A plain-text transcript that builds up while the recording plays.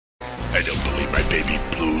I don't believe my baby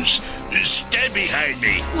blues. Stand behind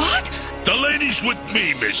me. What? The lady's with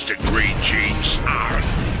me, Mr. Green Jeans.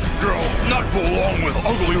 Girl, not go along with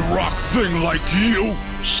ugly rock thing like you.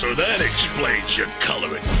 So that explains your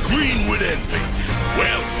coloring green with envy.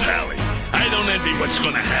 Well, Pally, I don't envy what's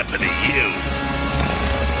gonna happen to you.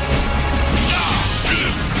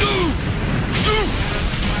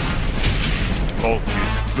 Hulk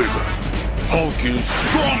is bigger. Hulk is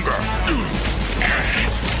stronger.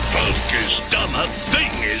 Hulk is dumber,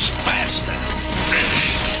 thing is faster.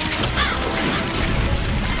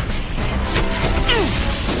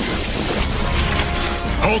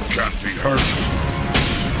 Hulk can't be hurt.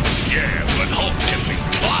 Yeah, but Hulk can be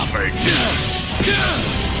clobbered.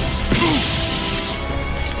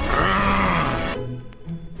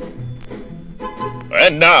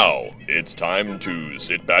 And now, it's time to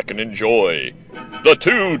sit back and enjoy the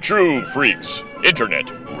Two True Freaks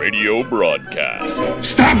Internet Radio Broadcast.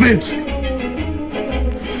 Stop it!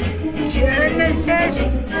 Genesis?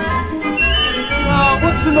 Oh,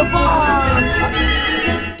 what's in the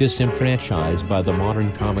box? Disenfranchised by the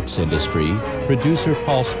modern comics industry, producer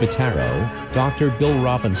Paul Spataro, Dr. Bill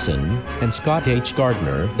Robinson, and Scott H.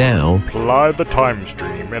 Gardner now ply the time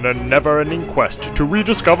stream in a never-ending quest to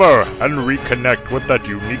rediscover and reconnect with that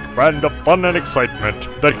unique brand of fun and excitement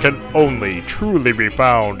that can only truly be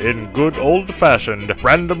found in good old-fashioned,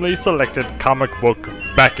 randomly selected comic book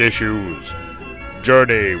back issues.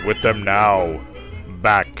 Journey with them now.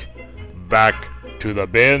 Back to the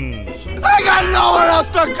bins. I got nowhere else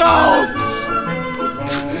to go!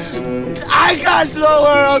 I got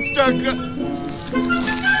nowhere else to go!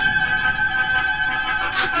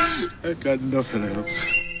 I got nothing else.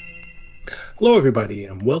 Hello, everybody,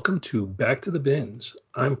 and welcome to Back to the Bins.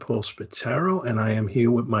 I'm Paul Spataro, and I am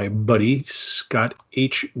here with my buddy, Scott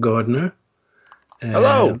H. Gardner. And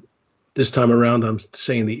hello! This time around, I'm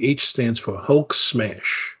saying the H stands for Hulk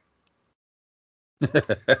Smash.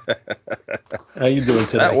 How you doing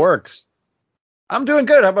today? That works. I'm doing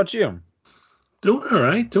good. How about you? Doing all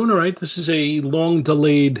right. This is a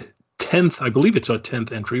long-delayed 10th, I believe it's our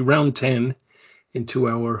 10th entry, round 10 into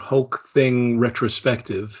our Hulk thing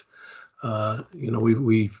retrospective.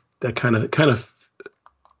 We that kind of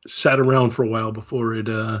sat around for a while before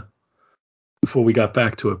we got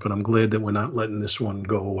back to it, but I'm glad that we're not letting this one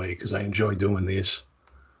go away because I enjoy doing these.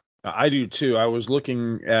 I do too. I was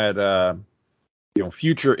looking at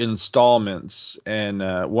future installments and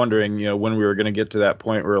wondering, when we were going to get to that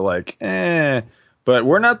point where like, but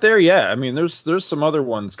we're not there yet. I mean, there's some other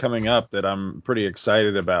ones coming up that I'm pretty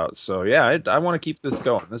excited about. So yeah, I want to keep this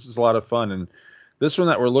going. This is a lot of fun. And this one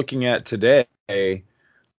that we're looking at today,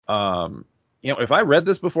 if I read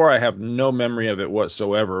this before, I have no memory of it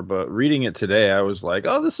whatsoever. But reading it today, I was like,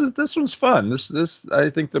 oh, this one's fun. This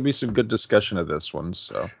I think there'll be some good discussion of this one.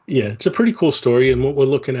 So yeah, it's a pretty cool story. And what we're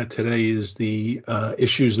looking at today is the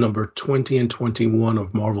issues number 20 and 21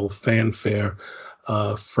 of Marvel Fanfare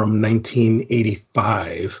from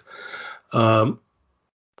 1985.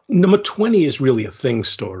 Number 20 is really a Thing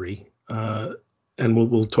story. And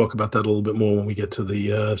we'll talk about that a little bit more when we get to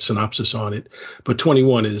the synopsis on it. But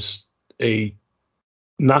 21 is a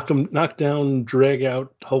knock down, drag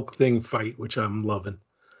out Hulk Thing fight, which I'm loving.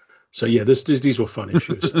 So yeah, these were fun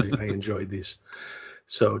issues. I enjoyed these.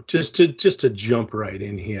 So just to jump right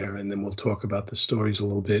in here, and then we'll talk about the stories a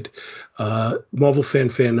little bit. Marvel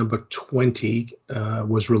Fanfare number 20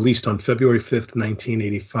 was released on February 5th,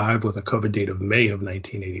 1985, with a cover date of May of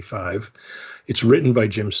 1985. It's written by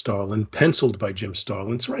Jim Starlin, penciled by Jim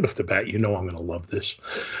Starlin. So right off the bat, I'm going to love this.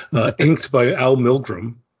 Inked by Al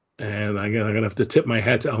Milgrom. And I'm going to have to tip my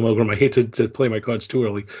hat to Al Milgrom. I hate to play my cards too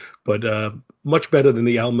early, but much better than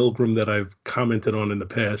the Al Milgrom that I've commented on in the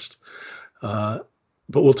past. But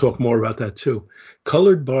we'll talk more about that too.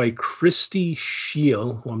 Colored by Christy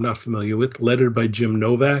Scheel, who I'm not familiar with, lettered by Jim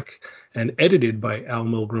Novak, and edited by Al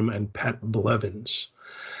Milgrom and Pat Blevins.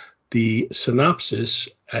 The synopsis,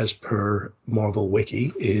 as per Marvel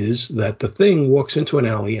Wiki, is that the Thing walks into an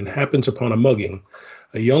alley and happens upon a mugging.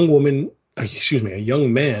 A young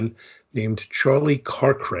man named Charlie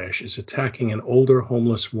Carcrash is attacking an older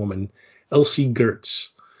homeless woman, Elsie Gertz.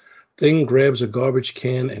 Thing grabs a garbage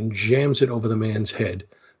can and jams it over the man's head.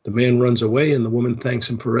 The man runs away and the woman thanks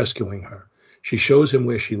him for rescuing her. She shows him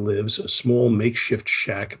where she lives, a small makeshift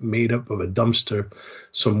shack made up of a dumpster,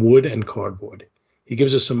 some wood, and cardboard. He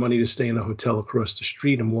gives her some money to stay in a hotel across the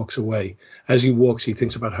street and walks away. As he walks, he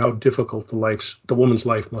thinks about how difficult the woman's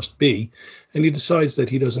life must be, and he decides that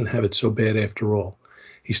he doesn't have it so bad after all.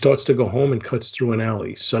 He starts to go home and cuts through an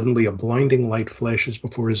alley. Suddenly, a blinding light flashes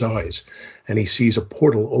before his eyes, and he sees a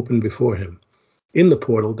portal open before him. In the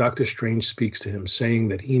portal, Doctor Strange speaks to him, saying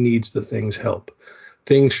that he needs the Thing's help.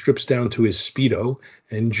 Thing strips down to his Speedo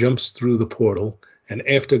and jumps through the portal, and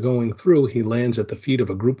after going through, he lands at the feet of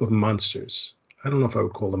a group of monsters. I don't know if I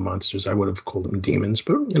would call them monsters. I would have called them demons,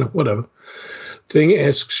 but, whatever. Thing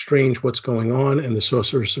asks Strange what's going on, and the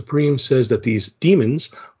Sorcerer Supreme says that these demons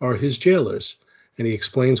are his jailers, and he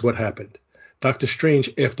explains what happened. Doctor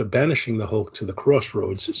Strange, after banishing the Hulk to the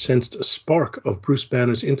Crossroads, sensed a spark of Bruce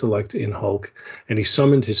Banner's intellect in Hulk, and he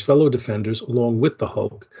summoned his fellow Defenders along with the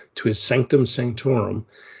Hulk to his Sanctum Sanctorum,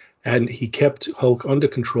 and he kept Hulk under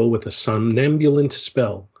control with a somnambulant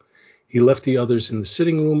spell. He left the others in the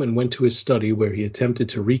sitting room and went to his study, where he attempted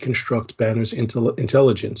to reconstruct Banner's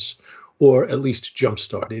intelligence, or at least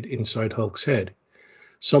jump-started inside Hulk's head.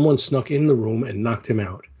 Someone snuck in the room and knocked him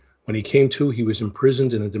out. When he came to, he was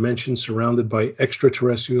imprisoned in a dimension surrounded by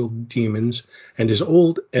extraterrestrial demons and his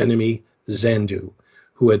old enemy, Xandu,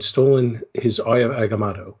 who had stolen his Eye of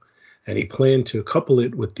Agamotto, and he planned to couple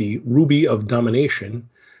it with the Ruby of Domination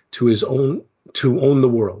to own the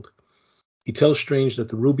world. He tells Strange that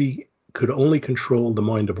the Ruby could only control the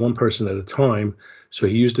mind of one person at a time, so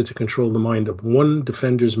he used it to control the mind of one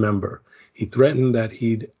Defenders member. He threatened that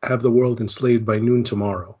he'd have the world enslaved by noon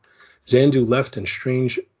tomorrow. Xandu left, and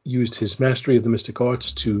Strange used his mastery of the mystic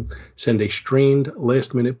arts to send a strained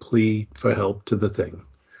last-minute plea for help to the Thing.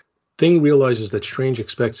 Thing realizes that Strange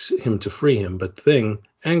expects him to free him, but Thing,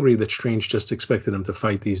 angry that Strange just expected him to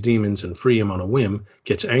fight these demons and free him on a whim,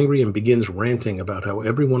 gets angry and begins ranting about how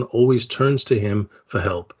everyone always turns to him for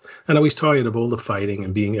help, and how he's tired of all the fighting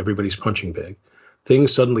and being everybody's punching bag. Thing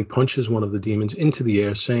suddenly punches one of the demons into the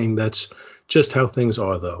air, saying that's just how things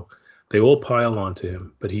are, though. They all pile onto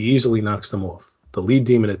him, but he easily knocks them off. The lead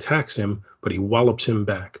demon attacks him, but he wallops him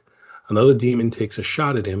back. Another demon takes a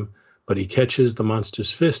shot at him, but he catches the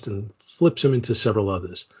monster's fist and flips him into several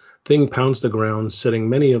others. Thing pounds the ground, setting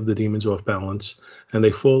many of the demons off balance, and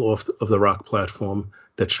they fall off of the rock platform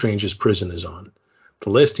that Strange's prison is on. The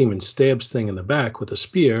last demon stabs Thing in the back with a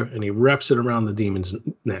spear, and he wraps it around the demon's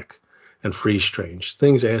neck and frees Strange.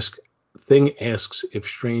 Thing asks if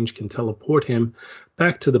Strange can teleport him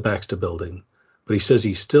back to the Baxter Building, but he says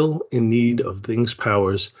he's still in need of Thing's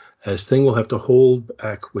powers, as Thing will have to hold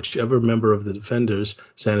back whichever member of the Defenders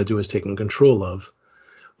Xanadu has taken control of.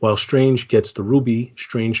 While Strange gets the Ruby,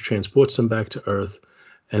 Strange transports them back to Earth,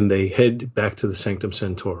 and they head back to the Sanctum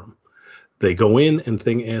Sanctorum. They go in, and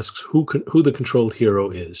Thing asks who the controlled hero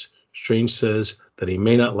is. Strange says that he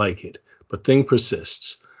may not like it, but Thing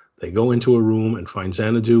persists. They go into a room and find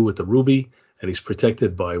Xanadu with the Ruby, and he's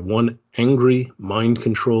protected by one angry,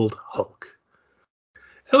 mind-controlled Hulk.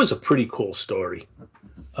 That was a pretty cool story.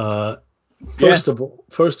 First of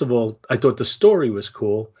all, I thought the story was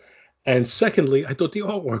cool, and secondly, I thought the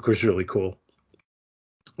artwork was really cool.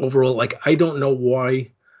 Overall, I don't know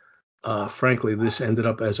why, frankly, this ended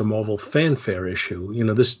up as a Marvel fanfare issue.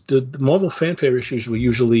 The Marvel fanfare issues were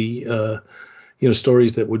usually,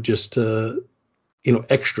 stories that would just,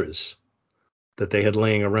 extras that they had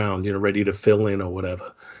laying around, ready to fill in or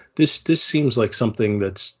whatever. This seems like something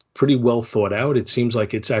that's pretty well thought out. It seems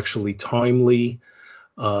like it's actually timely.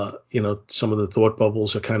 Some of the thought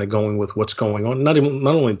bubbles are kind of going with what's going on. Not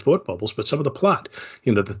only thought bubbles, but some of the plot.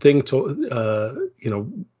 The Thing,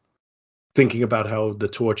 thinking about how the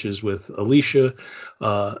Torch is with Alicia,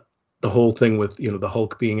 the whole thing with, the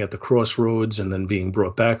Hulk being at the crossroads and then being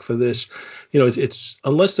brought back for this. It's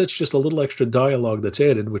unless that's just a little extra dialogue that's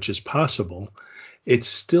added, which is possible, it's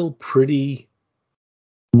still pretty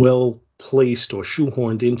well placed or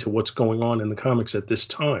shoehorned into what's going on in the comics at this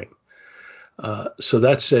time. So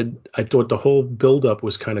that said, I thought the whole build-up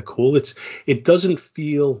was kind of cool. It doesn't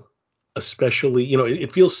feel especially,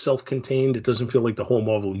 it feels self-contained. It doesn't feel like the whole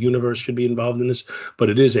Marvel universe should be involved in this, but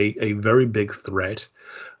it is a very big threat.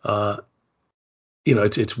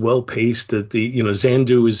 It's well paced.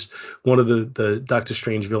 Xandu is one of the Doctor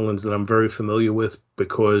Strange villains that I'm very familiar with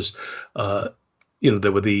because,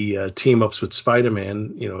 there were the team ups with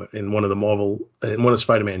Spider-Man, in one of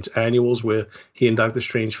Spider-Man's annuals where he and Doctor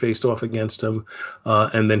Strange faced off against him.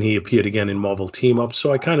 And then he appeared again in Marvel team ups.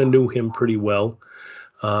 So I kind of knew him pretty well.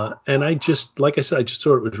 And I just thought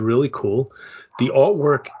it was really cool. The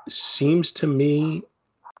artwork seems to me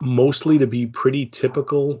mostly to be pretty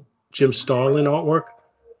typical Jim Starlin artwork.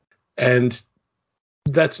 And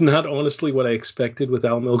that's not honestly what I expected with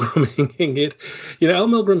Al Milgrom inking it. Al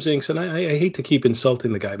Milgrom's inks, and I hate to keep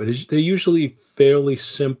insulting the guy, but they're usually fairly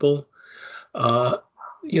simple.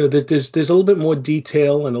 There's a little bit more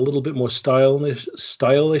detail and a little bit more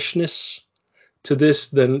stylishness to this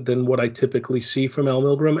than what I typically see from Al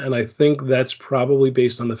Milgrom, and I think that's probably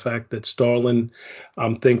based on the fact that Starlin,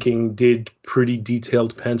 I'm thinking, did pretty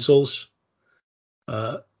detailed pencils.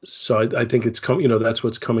 So I think it's that's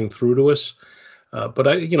what's coming through to us. But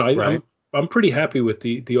Right. I'm pretty happy with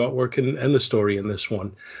the artwork and the story in this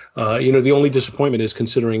one. The only disappointment is,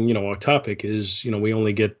 considering our topic is, we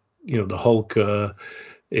only get the Hulk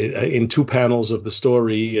in 2 panels of the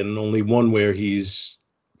story and only one where he's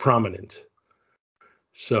prominent.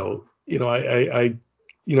 So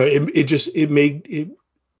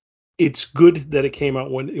it's good that it came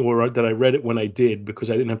out or that I read it when I did, because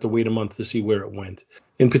I didn't have to wait a month to see where it went.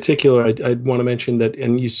 In particular, I'd want to mention that,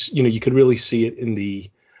 and you could really see it in the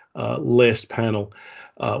last panel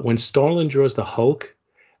when Starlin draws the Hulk.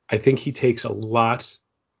 I think he takes a lot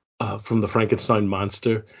from the Frankenstein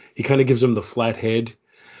monster. He kind of gives him the flat head.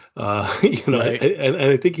 Right. And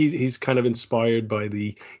I think he's kind of inspired by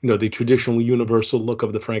the the traditional universal look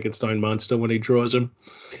of the Frankenstein monster when he draws him,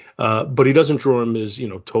 but he doesn't draw him as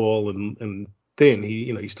tall and thin.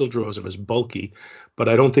 He still draws him as bulky, but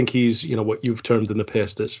I don't think he's what you've termed in the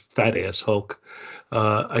past as fat ass Hulk.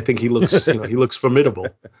 I think he looks he looks formidable.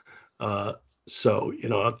 So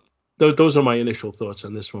those are my initial thoughts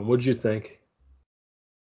on this one. What did you think?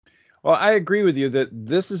 Well, I agree with you that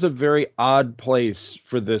this is a very odd place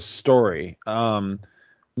for this story.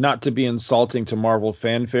 Not to be insulting to Marvel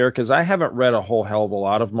fanfare, because I haven't read a whole hell of a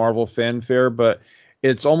lot of Marvel fanfare, but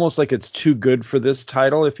it's almost like it's too good for this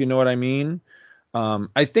title, if you know what I mean.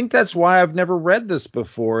 I think that's why I've never read this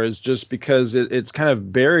before, is just because it's kind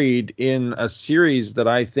of buried in a series that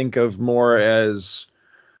I think of more as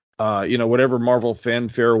whatever Marvel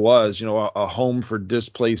fanfare was, a home for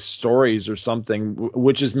displaced stories or something,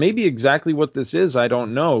 which is maybe exactly what this is. I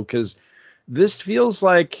don't know, because this feels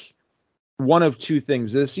like one of two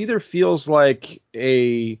things. This either feels like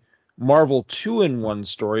a Marvel 2-in-1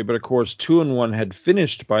 story, but of course 2-in-1 had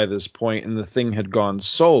finished by this point and the Thing had gone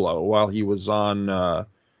solo while he was on the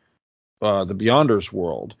Beyonders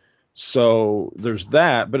world. So there's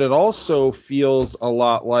that, but it also feels a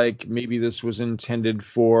lot like maybe this was intended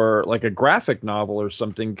for like a graphic novel or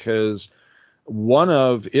something, because one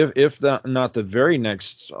of, if not the very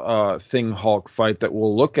next Thing Hulk fight that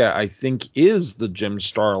we'll look at, I think is the Jim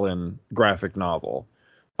Starlin graphic novel,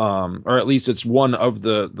 or at least it's one of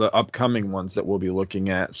the upcoming ones that we'll be looking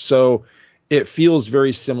at. So it feels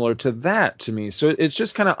very similar to that to me. So it's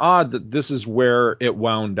just kind of odd that this is where it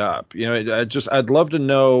wound up. I'd love to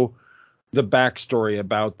know the backstory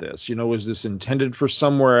about this. Was this intended for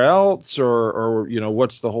somewhere else, or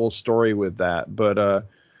what's the whole story with that? But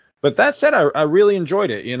that said, I really enjoyed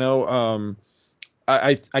it.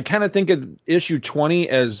 I kind of think of issue 20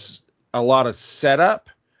 as a lot of setup,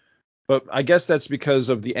 but I guess that's because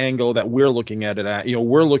of the angle that we're looking at it at.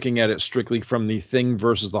 We're looking at it strictly from the Thing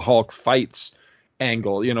versus the Hulk fights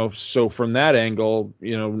angle. So from that angle,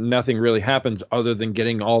 nothing really happens other than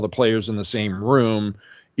getting all the players in the same room.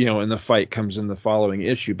 And the fight comes in the following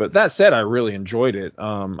issue. But that said, I really enjoyed it.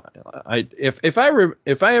 If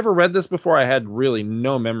I ever read this before, I had really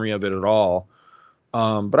no memory of it at all.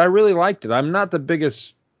 But I really liked it. I'm not the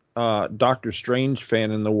biggest Doctor Strange fan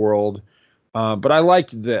in the world, but I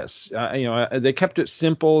liked this. They kept it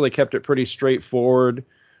simple. They kept it pretty straightforward.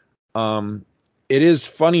 It is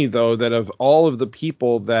funny, though, that of all of the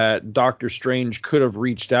people that Doctor Strange could have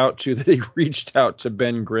reached out to, that he reached out to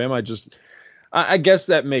Ben Grimm. I guess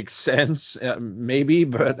that makes sense, maybe,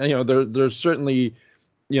 but there's certainly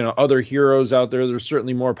other heroes out there. There's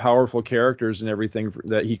certainly more powerful characters and everything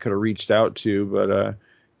that he could have reached out to, but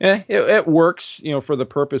it works, for the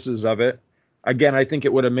purposes of it. Again, I think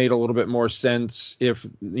it would have made a little bit more sense if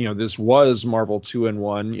this was Marvel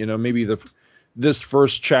 2-in-1. Maybe this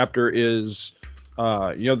first chapter is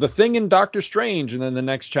the Thing and Doctor Strange, and then the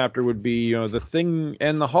next chapter would be the Thing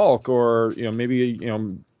and the Hulk, or maybe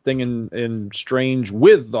Thing and Strange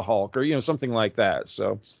with the Hulk, or something like that.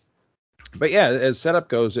 So, but yeah, as setup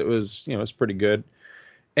goes, it was it's pretty good,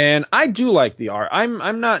 and I do like the art.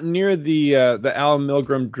 I'm not near the Al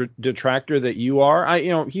Milgrom detractor that you are.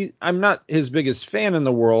 I'm not his biggest fan in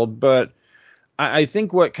the world, but I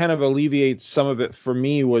think what kind of alleviates some of it for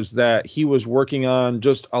me was that he was working on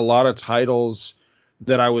just a lot of titles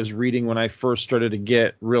that I was reading when I first started to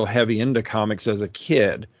get real heavy into comics as a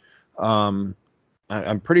kid.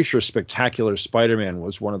 I'm pretty sure Spectacular Spider-Man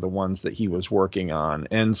was one of the ones that he was working on.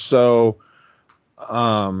 And so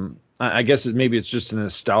I guess maybe it's just a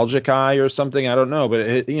nostalgic eye or something. I don't know.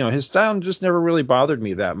 But, his style just never really bothered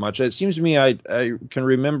me that much. It seems to me I can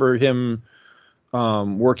remember him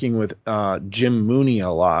working with Jim Mooney a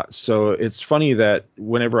lot. So it's funny that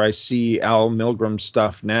whenever I see Al Milgrom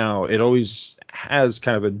stuff now, it always has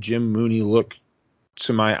kind of a Jim Mooney look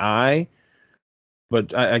to my eye.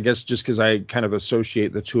 But I guess just because I kind of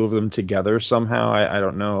associate the two of them together somehow, I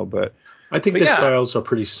don't know. But I think the styles are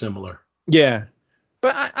pretty similar. Yeah.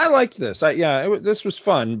 But I liked this. This was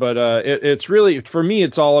fun. But it's really, for me,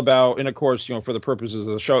 it's all about, and of course, for the purposes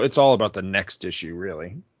of the show, it's all about the next issue,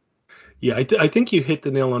 really. Yeah, I think you hit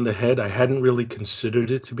the nail on the head. I hadn't really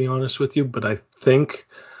considered it, to be honest with you, but I think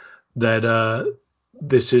that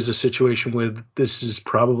this is a situation where this is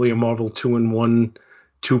probably a Marvel 2-in-1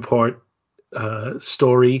 two-part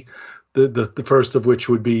story. The first of which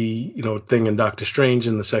would be, Thing and Doctor Strange,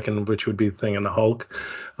 and the second of which would be Thing and the Hulk,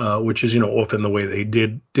 which is, often the way they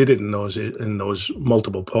did it in those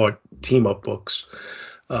multiple part team up books.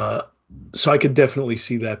 So I could definitely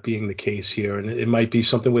see that being the case here, and it might be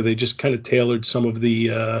something where they just kind of tailored some of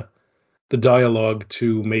the dialogue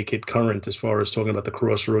to make it current, as far as talking about the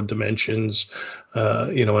crossroad dimensions,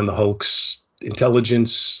 and the Hulk's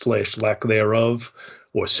intelligence / lack thereof,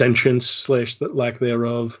 or sentience / lack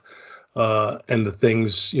thereof, and the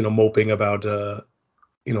things moping about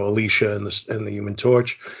Alicia and the Human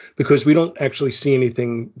Torch, because we don't actually see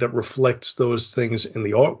anything that reflects those things in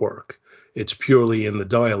the artwork. It's purely in the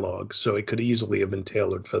dialogue, so it could easily have been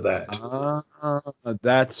tailored for that.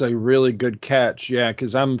 That's a really good catch, yeah,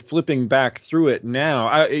 because I'm flipping back through it now.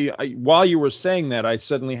 I while you were saying that, I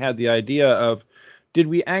suddenly had the idea of, did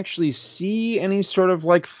we actually see any sort of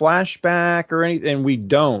like flashback or anything? And we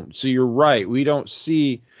don't. So you're right, we don't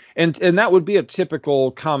see, and that would be a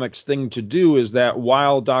typical comics thing to do, is that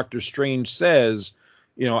while Doctor Strange says,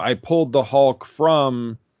 I pulled the Hulk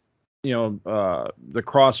from the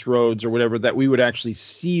crossroads or whatever, that we would actually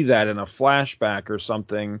see that in a flashback or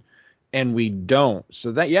something, and we don't.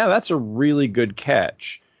 So that's a really good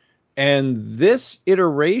catch. And this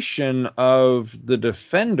iteration of the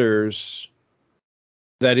Defenders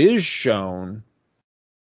that is shown,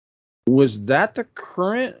 was that the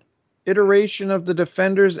current iteration of the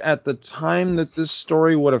Defenders at the time that this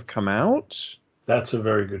story would have come out? That's a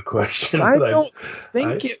very good question. I don't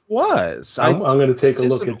think it was. I'm going to take a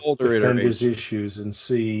look at Defenders iteration. issues and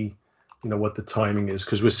see, what the timing is,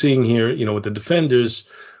 because we're seeing here, with the Defenders,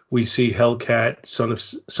 we see Hellcat,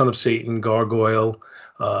 Son of Satan, Gargoyle,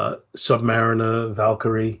 Submariner,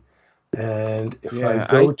 Valkyrie, and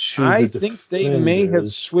I think they may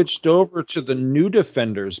have switched over to the new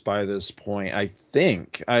Defenders by this point. I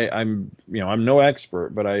think I'm no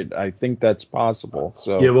expert, but I think that's possible.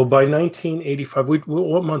 So yeah, well, by 1985,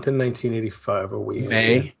 what month in 1985 are we in?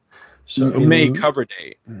 May. So May cover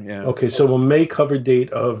date. Yeah. Okay, so a May cover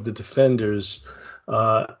date of the Defenders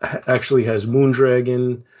actually has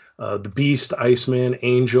Moondragon, the Beast, Iceman,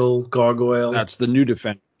 Angel, Gargoyle. That's the new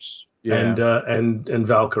Defenders. Yeah. And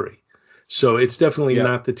Valkyrie. So it's definitely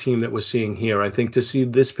not the team that we're seeing here. I think to see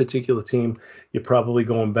this particular team, you're probably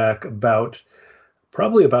going back about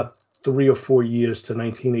 3 or 4 years to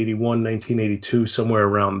 1981, 1982, somewhere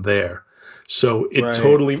around there. So it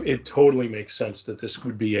totally makes sense that this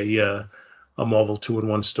would be a Marvel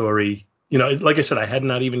 2-in-1 story. Like I said, I had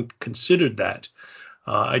not even considered that.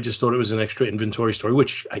 I just thought it was an extra inventory story,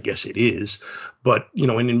 which I guess it is. But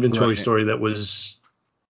an inventory story that was.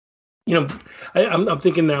 I'm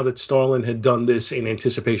thinking now that Starlin had done this in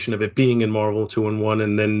anticipation of it being in Marvel 2-in-1,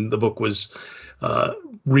 and then the book was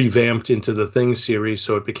revamped into the Thing series,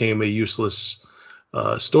 so it became a useless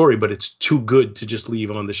story, but it's too good to just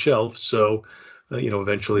leave on the shelf. So,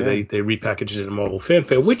 eventually they repackaged it in Marvel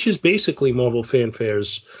Fanfare, which is basically Marvel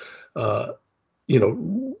Fanfare's, what's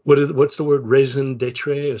the word? Raison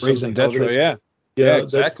d'etre or something? Raison d'etre, yeah. Yeah,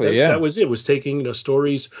 exactly. That was it. It was taking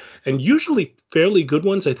stories, and usually fairly good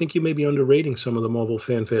ones. I think you may be underrating some of the Marvel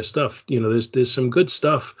Fanfare stuff. There's some good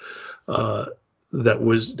stuff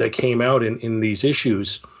that came out in these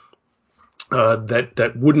issues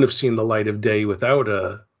that wouldn't have seen the light of day without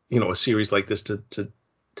a series like this to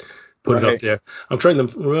put it up there. I'm trying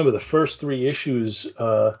to remember the first 3 issues.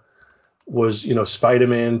 Was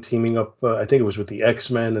Spider-Man teaming up? I think it was with the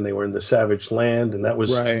X-Men, and they were in the Savage Land, and that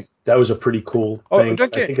was a pretty cool thing.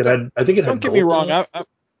 Don't get me wrong.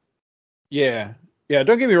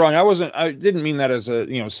 Don't get me wrong. I didn't mean that as a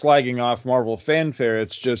slagging off Marvel Fanfare.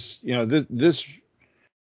 It's just this.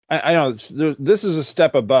 I know this is a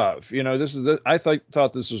step above. I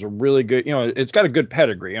thought this was a really good. It's got a good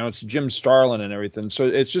pedigree. It's Jim Starlin and everything. So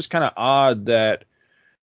it's just kind of odd that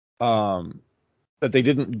that they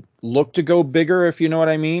didn't look to go bigger, if you know what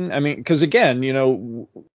I mean. Because again,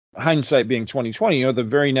 hindsight being 2020, the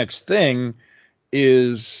very next thing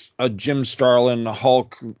is a Jim Starlin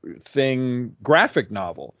Hulk thing graphic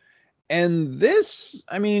novel. And this,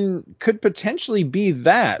 I mean, could potentially be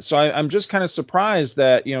that. So I'm just kind of surprised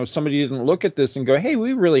that, somebody didn't look at this and go, hey,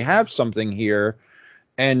 we really have something here,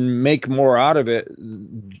 and make more out of it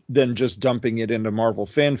than just dumping it into Marvel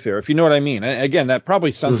fanfare, if you know what I mean. And again, that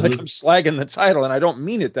probably sounds like I'm slagging the title, and I don't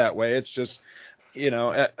mean it that way. It's just,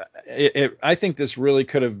 I think this really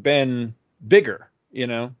could have been bigger,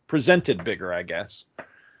 presented bigger, I guess.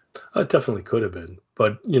 It definitely could have been.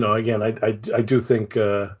 But, again, I do think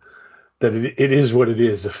that it is what it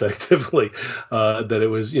is, effectively. That it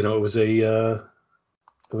was, it was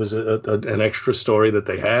an extra story that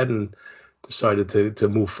they had, and decided to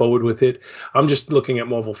move forward with it. I'm just looking at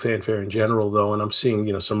Marvel fanfare in general, though, and I'm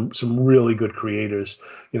seeing, some really good creators.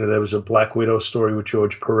 There was a Black Widow story with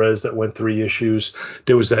George Perez that went 3 issues.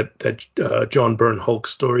 There was that John Byrne Hulk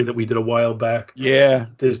story that we did a while back. Yeah.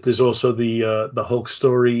 There's also the Hulk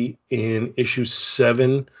story in issue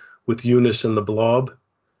 7 with Eunice and the Blob,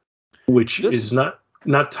 which is not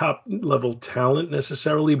top level talent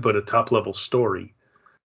necessarily, but a top level story.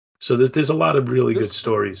 So there's a lot of really good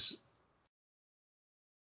stories.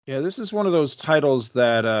 Yeah, this is one of those titles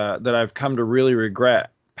that I've come to really regret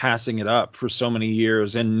passing it up for so many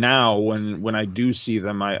years. And now when I do see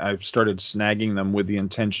them, I've started snagging them with the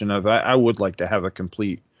intention of I would like to have a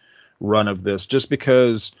complete run of this, just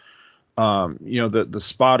because the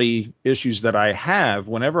spotty issues that I have,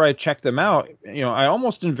 whenever I check them out, I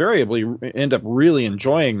almost invariably end up really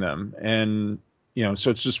enjoying them. And so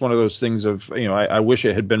it's just one of those things of I wish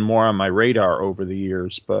it had been more on my radar over the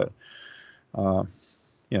years, but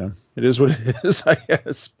it is what it is, I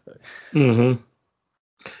guess. Mm-hmm.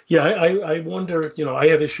 Yeah, I wonder, I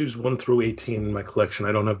have issues 1 through 18 in my collection.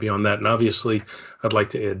 I don't have beyond that. And obviously, I'd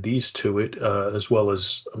like to add these to it, as well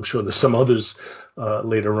as I'm sure there's some others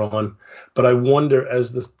later on. But I wonder,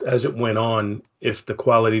 as it went on, if the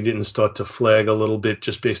quality didn't start to flag a little bit,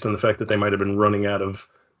 just based on the fact that they might have been running out of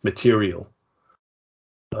material.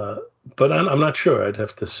 But I'm not sure. I'd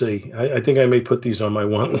have to see. I think I may put these on my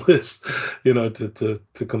want list, to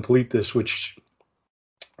complete this, which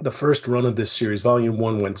the first run of this series, volume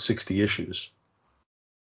 1, went 60 issues.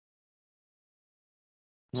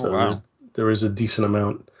 So wow. there is a decent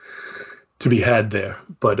amount to be had there.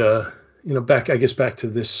 But, back to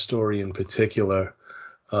this story in particular,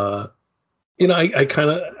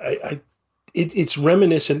 it's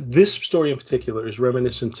reminiscent. This story in particular is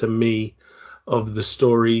reminiscent to me of the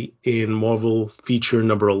story in Marvel feature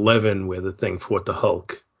number 11, where the Thing fought the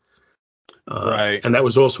Hulk. Right. And that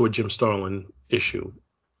was also a Jim Starlin issue.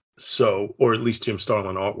 So, or at least Jim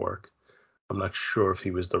Starlin artwork. I'm not sure if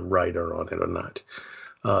he was the writer on it or not.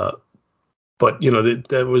 But,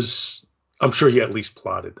 that was, I'm sure he at least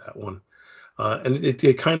plotted that one. And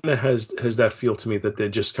it kind of has that feel to me that they're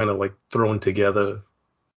just kind of like thrown together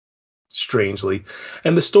strangely.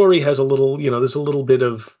 And the story has a little, there's a little bit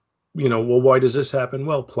of, well, why does this happen?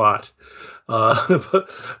 Well, plot. But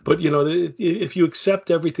if you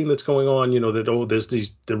accept everything that's going on, that, there's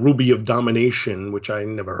the Ruby of Domination, which I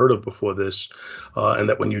never heard of before this, and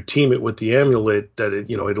that when you team it with the amulet, that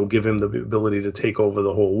it'll give him the ability to take over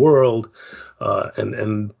the whole world,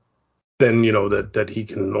 and then that he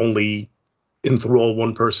can only enthrall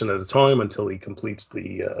one person at a time until he completes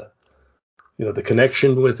the the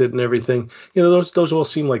connection with it and everything. Those all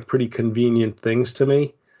seem like pretty convenient things to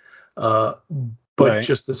me. But right.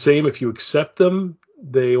 Just the same, if you accept them,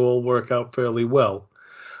 they all work out fairly well.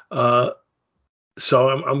 So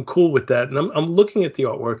I'm cool with that. And I'm looking at the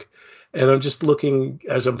artwork, and I'm just looking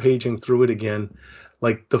as I'm paging through it again,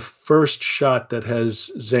 like the first shot that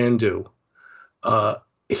has Xandu.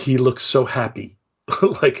 He looks so happy,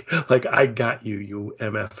 like I got you, you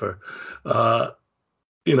MFer.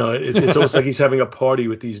 It's almost like he's having a party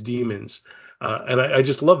with these demons. And I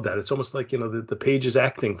just love that. It's almost like, the page is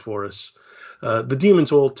acting for us. The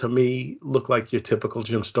demons all, to me, look like your typical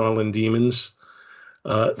Jim Starlin demons.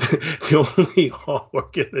 The only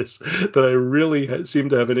artwork in this that I really seem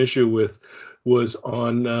to have an issue with was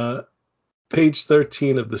on page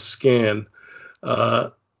 13 of the scan.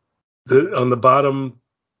 On the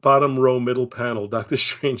bottom row, middle panel, Doctor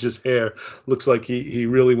Strange's hair looks like he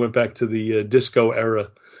really went back to the disco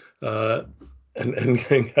era.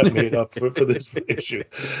 And got made up for this issue.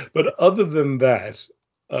 But other than that,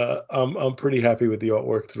 I'm pretty happy with the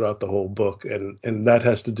artwork throughout the whole book, and that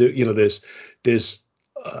has to do, there's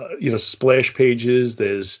splash pages,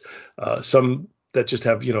 there's some that just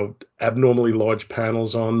have abnormally large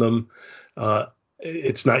panels on them.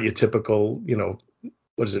 It's not your typical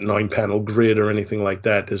 9-panel grid or anything like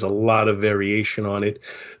that. There's a lot of variation on it.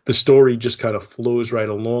 The story just kind of flows right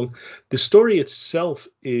along. The story itself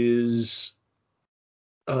is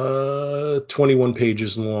 21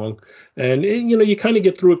 pages long, and you kind of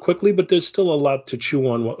get through it quickly, but there's still a lot to chew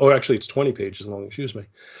on. Or actually, it's 20 pages long. Excuse me.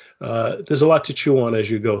 There's a lot to chew on as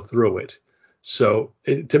you go through it. So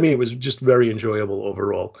to me, it was just very enjoyable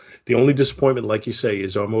overall. The only disappointment, like you say,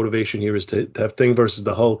 is our motivation here is to have Thing versus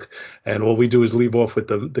the Hulk, and all we do is leave off with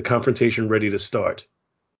the confrontation ready to start.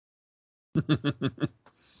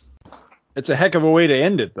 It's a heck of a way to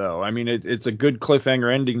end it, though. I mean, it's a good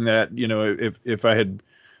cliffhanger ending that, if I had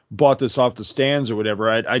bought this off the stands or whatever,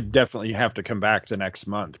 I'd definitely have to come back the next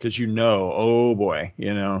month because, oh boy,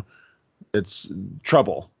 it's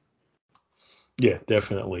trouble. Yeah,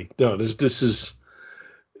 definitely. No, this is,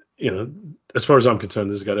 as far as I'm concerned,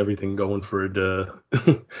 this has got everything going for it,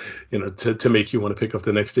 to make you want to pick up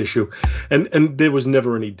the next issue. And there was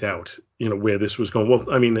never any doubt, where this was going.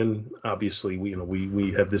 Well, I mean, and obviously,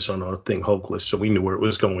 we have this on our Thing Hulk list, so we knew where it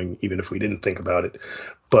was going, even if we didn't think about it.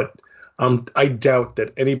 But I doubt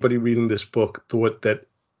that anybody reading this book thought that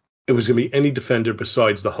it was going to be any Defender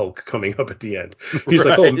besides the Hulk coming up at the end. He's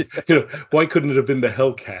right. Like, why couldn't it have been the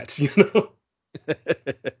Hellcat,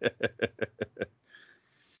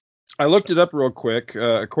 I looked it up real quick.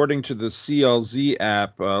 According to the CLZ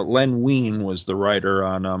app, Len Wein was the writer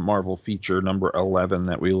on Marvel Feature number 11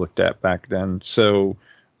 that we looked at back then. So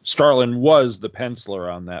Starlin was the penciler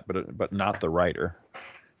on that, but not the writer.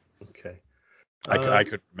 Okay. I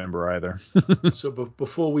couldn't remember either. So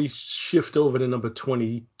before we shift over to number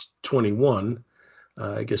 2021,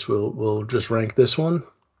 I guess we'll just rank this one.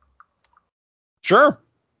 Sure.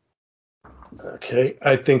 Okay.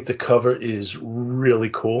 I think the cover is really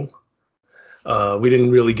cool. We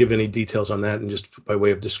didn't really give any details on that, and just by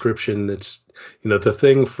way of description, it's the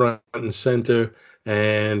Thing front and center,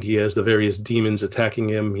 and he has the various demons attacking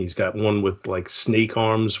him. He's got one with like snake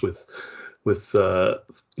arms with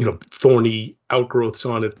thorny outgrowths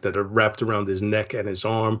on it that are wrapped around his neck and his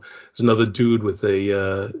arm. There's another dude with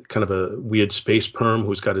a kind of a weird space perm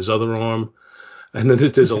who's got his other arm. And then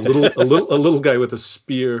there's a little guy with a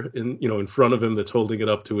spear in front of him that's holding it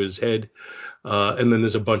up to his head. And then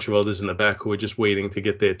there's a bunch of others in the back who are just waiting to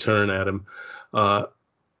get their turn at him.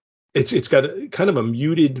 It's got kind of a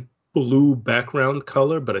muted blue background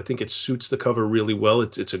color, but I think it suits the cover really well.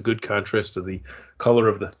 It's a good contrast to the color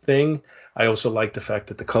of the Thing. I also like the fact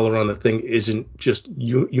that the color on the Thing isn't just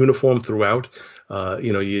uniform throughout.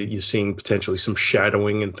 You're seeing potentially some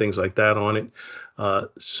shadowing and things like that on it.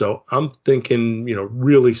 So I'm thinking,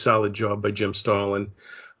 really solid job by Jim Starlin.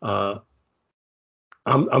 I'm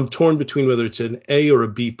torn between whether it's an A or a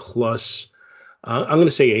B plus. I'm going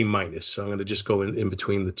to say A-, so I'm going to just go in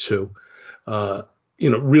between the two.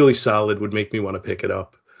 Really solid, would make me want to pick it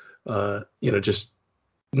up. Just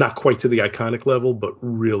not quite to the iconic level, but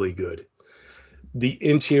really good. The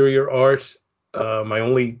interior art, my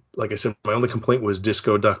only complaint was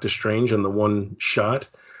Disco Doctor Strange and the one shot.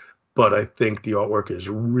 But I think the artwork is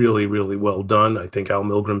really, really well done. I think Al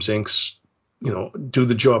Milgram's inks, do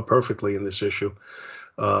the job perfectly in this issue.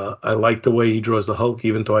 I like the way he draws the Hulk,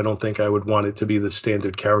 even though I don't think I would want it to be the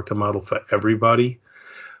standard character model for everybody.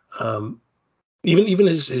 Even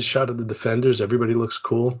his shot of the Defenders, everybody looks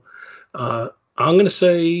cool. I'm gonna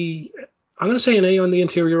say an A on the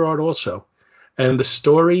interior art also. And the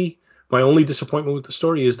story, my only disappointment with the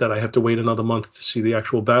story is that I have to wait another month to see the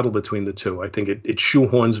actual battle between the two. I think it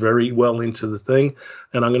shoehorns very well into the Thing,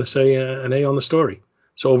 and I'm going to say an A on the story.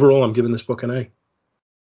 So overall, I'm giving this book an A.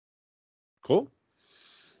 Cool.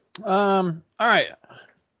 All right.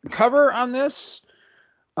 Cover on this.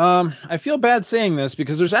 I feel bad saying this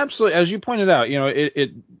because there's absolutely, as you pointed out,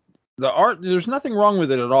 the art, there's nothing wrong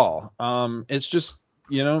with it at all. It's just,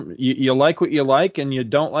 you like what you like and you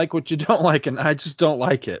don't like what you don't like, and I just don't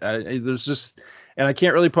like it. And I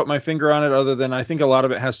can't really put my finger on it other than I think a lot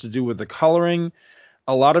of it has to do with the coloring.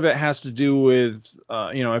 A lot of it has to do with,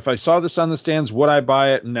 if I saw this on the stands, would I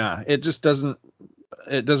buy it? Nah, it just doesn't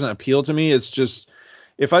appeal to me. It's just,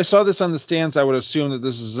 if I saw this on the stands, I would assume that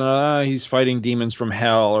this is, he's fighting demons from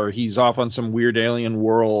hell, or he's off on some weird alien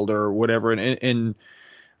world or whatever. And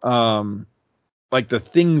like the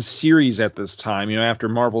Thing series at this time, after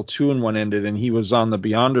Marvel 2-in-1 ended and he was on the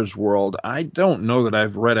Beyonders world, I don't know that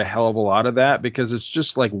I've read a hell of a lot of that because it's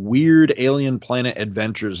just like weird alien planet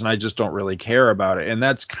adventures and I just don't really care about it. And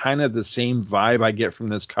that's kind of the same vibe I get from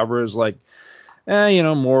this cover, is like,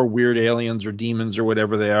 more weird aliens or demons or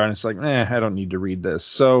whatever they are. And it's like, I don't need to read this.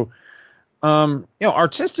 So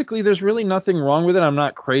Artistically, there's really nothing wrong with it. I'm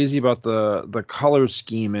not crazy about the color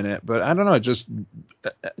scheme in it, but I don't know. Just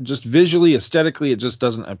visually, aesthetically, it just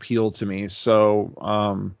doesn't appeal to me. So,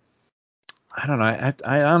 I don't know.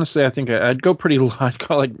 I honestly, I think I'd go pretty low.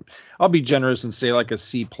 I'll be generous and say like a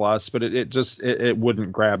C+, but it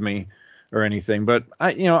wouldn't grab me or anything. But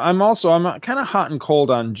I'm kind of hot and cold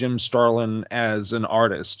on Jim Starlin as an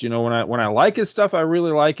artist. When I like his stuff, I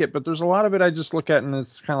really like it, but there's a lot of it I just look at and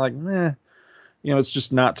it's kind of like, meh. It's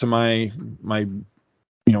just not to my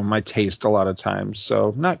taste a lot of times.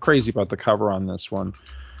 So not crazy about the cover on this one.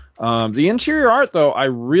 The interior art, though, I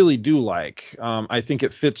really do like. I think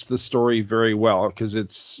it fits the story very well because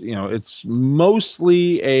it's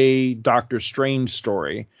mostly a Doctor Strange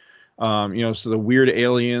story. So the weird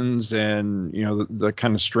aliens and, the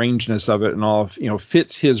kind of strangeness of it and all,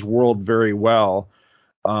 fits his world very well.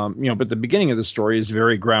 But the beginning of the story is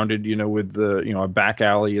very grounded, with the, a back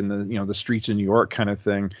alley and the streets of New York kind of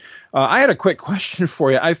thing. I had a quick question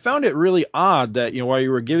for you. I found it really odd that, while you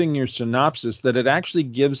were giving your synopsis, that it actually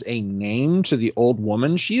gives a name to the old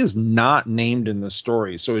woman. She is not named in the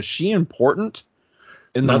story. So is she important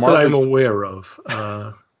in the Not Marvel? that I'm aware of.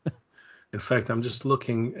 In fact, I'm just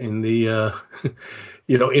looking in the,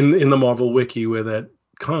 in the Marvel Wiki where that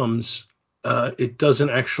comes. It doesn't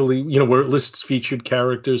actually, where it lists featured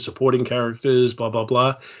characters, supporting characters, blah, blah,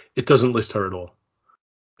 blah. It doesn't list her at all.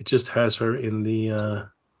 It just has her in the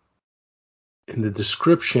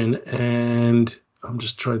description. And I'm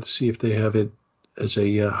just trying to see if they have it as a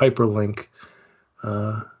hyperlink.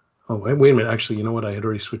 Wait a minute. Actually, you know what? I had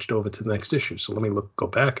already switched over to the next issue. So let me go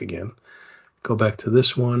back again. Go back to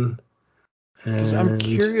this one. Because I'm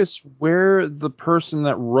curious where the person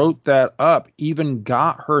that wrote that up even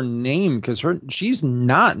got her name, because she's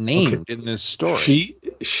not named in this story.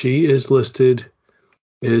 She is listed.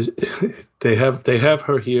 They have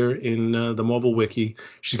her here in the Marvel Wiki.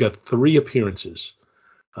 She's got 3 appearances.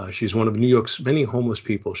 She's one of New York's many homeless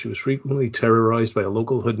people. She was frequently terrorized by a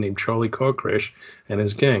local hood named Charlie Carcrash and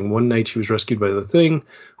his gang. One night she was rescued by the Thing,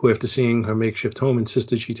 who, after seeing her makeshift home,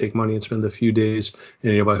 insisted she take money and spend a few days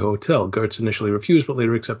in a nearby hotel. Gertz initially refused, but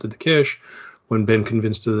later accepted the cash when Ben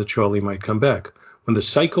convinced her that Charlie might come back. When the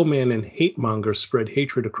Psycho Man and Hate Monger spread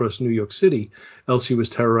hatred across New York City, Elsie was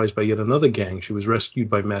terrorized by yet another gang. She was rescued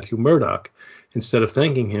by Matthew Murdock. Instead of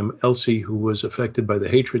thanking him, Elsie, who was affected by the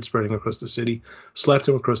hatred spreading across the city, slapped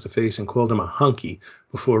him across the face and called him a hunky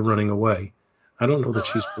before running away. I don't know that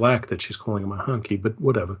she's black that she's calling him a hunky, but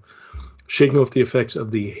whatever. Shaking off the effects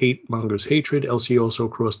of the hate monger's hatred, Elsie also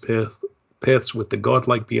crossed paths with the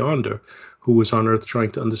godlike Beyonder, who was on Earth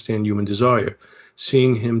trying to understand human desire.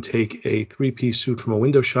 Seeing him take a 3-piece suit from a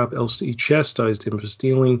window shop, Elsie chastised him for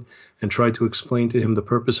stealing and tried to explain to him the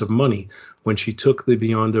purpose of money. When she took the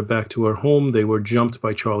Beyonder back to her home, they were jumped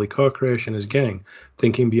by Charlie Carcrash and his gang.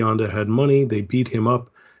 Thinking Beyonder had money, they beat him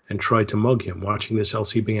up and tried to mug him. Watching this,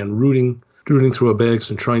 Elsie began rooting through her bags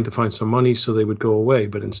and trying to find some money so they would go away,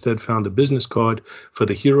 but instead found a business card for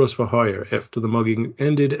the Heroes for Hire. After the mugging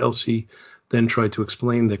ended, Elsie then tried to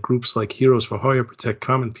explain that groups like Heroes for Hire protect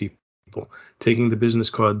common people. Taking the business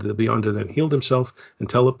card, the Beyonder then healed himself and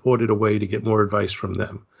teleported away to get more advice from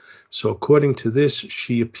them. So according to this,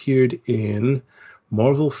 she appeared in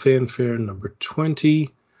Marvel Fanfare number 20,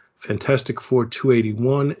 Fantastic Four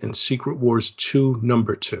 281, and Secret Wars 2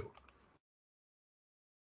 number 2.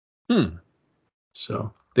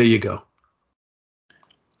 So there you go.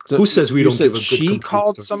 So who says we don't give a good she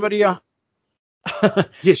called story? Somebody a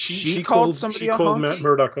yeah, she called Matt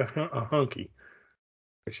Murdock a hunky.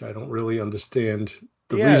 Which I don't really understand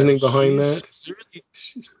the reasoning behind that.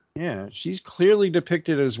 She's clearly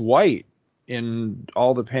depicted as white in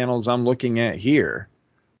all the panels I'm looking at here.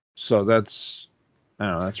 So that's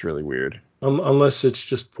really weird. Unless it's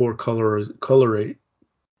just poor coloring,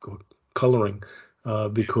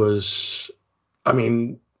 because I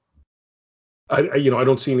mean, I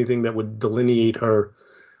don't see anything that would delineate her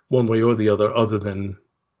one way or the other than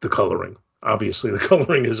the coloring. Obviously, the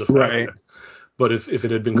coloring is a factor. Right. But if it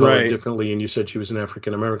had been colored differently and you said she was an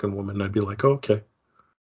African American woman, I'd be like, oh, okay.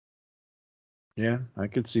 Yeah, I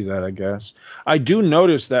could see that, I guess. I do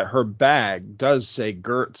notice that her bag does say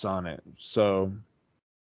Gertz on it. So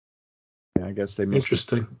yeah, I guess they must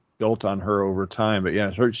have built on her over time. But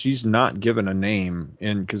yeah, she's not given a name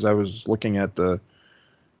because I was looking at the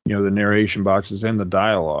narration boxes and the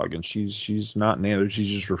dialogue, and she's not named. She's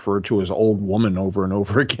just referred to as old woman over and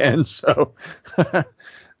over again. So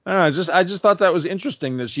I just thought that was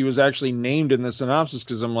interesting that she was actually named in the synopsis,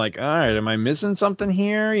 because I'm like, all right, am I missing something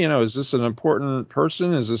here? Is this an important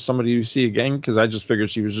person? Is this somebody you see again? Because I just figured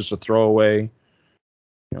she was just a throwaway,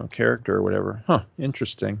 character or whatever. Huh,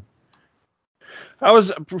 interesting. I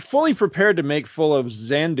was fully prepared to make full of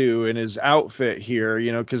Xandu and his outfit here,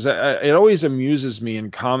 because it always amuses me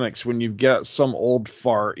in comics when you get some old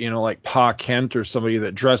fart, like Pa Kent or somebody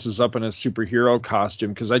that dresses up in a superhero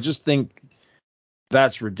costume, because I just think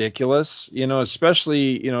that's ridiculous,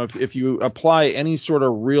 especially, if you apply any sort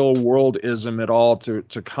of real world ism at all to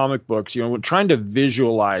comic books, trying to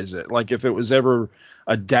visualize it, like if it was ever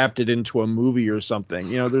adapted into a movie or something.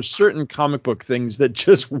 There's certain comic book things that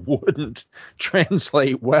just wouldn't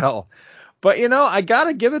translate well. But, I got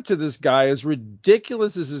to give it to this guy. As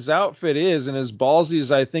ridiculous as his outfit is and as ballsy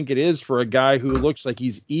as I think it is for a guy who looks like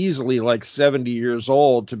he's easily like 70 years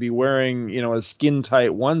old to be wearing, a skin tight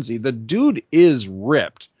onesie, the dude is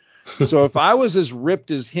ripped. So if I was as ripped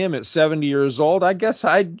as him at 70 years old, I guess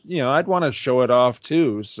I'd want to show it off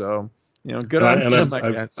too. So, good on him,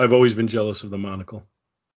 I guess. I've always been jealous of the monocle.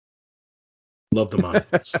 Love the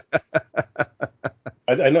monocles.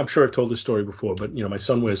 I'm sure I've told this story before, but my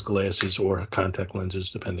son wears glasses or contact lenses,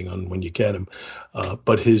 depending on when you get him.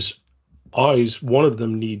 But his eyes, one of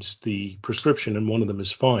them needs the prescription, and one of them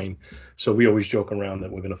is fine. So we always joke around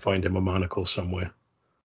that we're going to find him a monocle somewhere.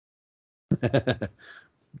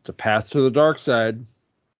 It's a path to the dark side.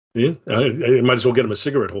 Yeah, I might as well get him a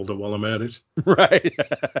cigarette holder while I'm at it. Right.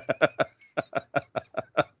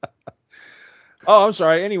 Oh, I'm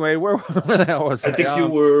sorry. Anyway, where the hell was I? I think you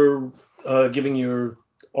were giving your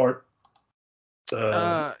art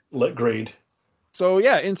grade. So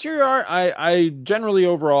yeah, interior art. I generally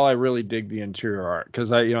overall I really dig the interior art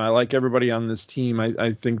because I like everybody on this team.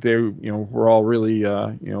 I think they we're all really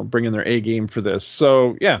bringing their A game for this.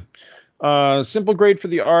 So yeah, simple grade for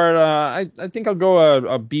the art. I think I'll go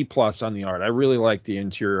a B+ on the art. I really like the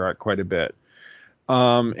interior art quite a bit.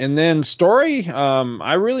 And then story,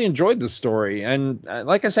 I really enjoyed the story. And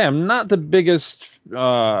like I say, I'm not the biggest,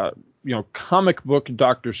 comic book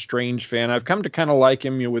Doctor Strange fan. I've come to kind of like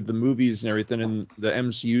him with the movies and everything and the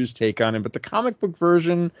MCU's take on him. But the comic book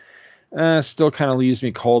version still kind of leaves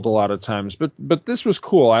me cold a lot of times. But this was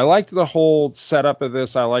cool. I liked the whole setup of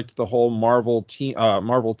this. I liked the whole Marvel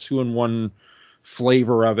 2-in-1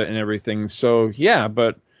 flavor of it and everything. So, yeah,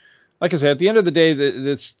 but like I said, at the end of the day,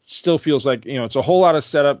 it still feels like, it's a whole lot of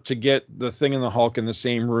setup to get the Thing and the Hulk in the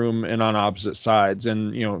same room and on opposite sides.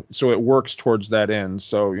 And, so it works towards that end.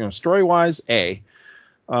 So, story-wise, A.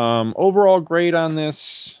 Overall grade on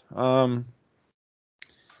this, I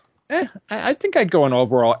think I'd go an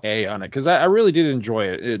overall A on it because I really did enjoy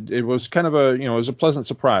it. It was kind of it was a pleasant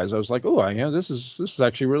surprise. I was like, oh, this is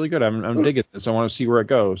actually really good. I'm digging this. I want to see where it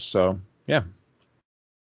goes. So, yeah.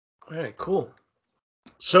 All right, cool.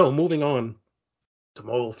 So, moving on to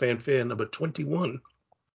Marvel Fanfare number 21,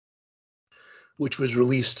 which was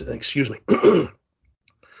released on April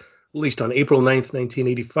 9th,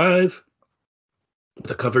 1985,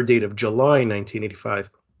 the cover date of July 1985.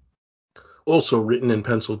 Also written and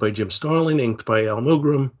penciled by Jim Starlin, inked by Al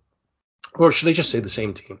Milgrom. Or should I just say the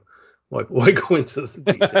same team? Why go into the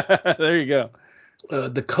detail? There you go.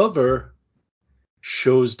 The cover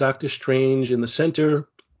shows Doctor Strange in the center,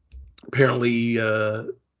 apparently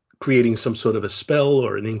creating some sort of a spell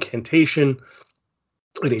or an incantation.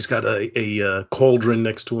 And he's got a cauldron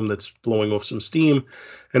next to him that's blowing off some steam.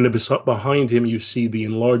 And behind him, you see the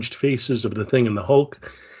enlarged faces of the Thing and the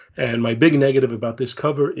Hulk. And my big negative about this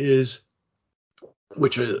cover is,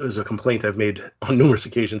 which is a complaint I've made on numerous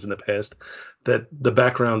occasions in the past, that the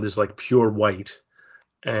background is like pure white.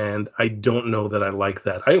 And I don't know that I like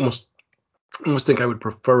that. I almost think I would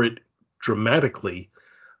prefer it dramatically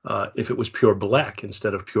if it was pure black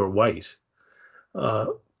instead of pure white.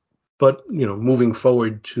 But moving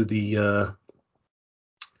forward to the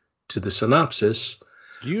synopsis.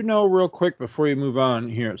 Do you know, real quick before you move on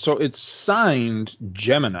here? So it's signed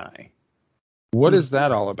Gemini. What is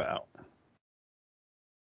that all about?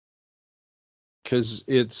 Because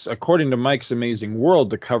it's, according to Mike's Amazing World,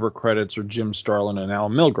 the cover credits are Jim Starlin and Al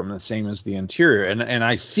Milgrom, the same as the interior. And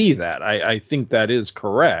I see that. I think that is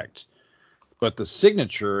correct. But the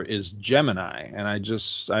signature is Gemini, and I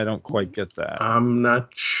don't quite get that. I'm not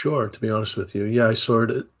sure, to be honest with you. Yeah, I saw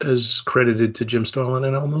it as credited to Jim Starlin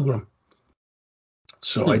and Al Milgrom.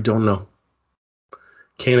 So I don't know.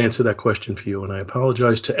 Can't answer that question for you, and I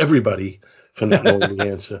apologize to everybody for not knowing the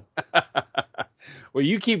answer. Well,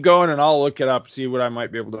 you keep going, and I'll look it up, see what I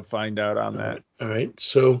might be able to find out on that. All right.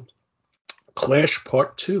 So, Clash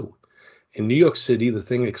Part 2. In New York City, the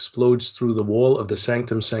Thing explodes through the wall of the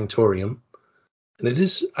Sanctum Sanctorum. And it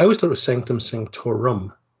is, I always thought it was Sanctum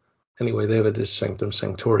Sanctorum. Anyway, they have it as Sanctum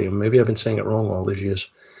Sanctorum. Maybe I've been saying it wrong all these years.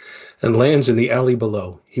 And lands in the alley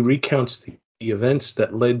below. He recounts the events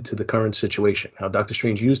that led to the current situation. How Doctor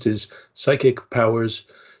Strange used his psychic powers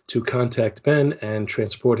to contact Ben and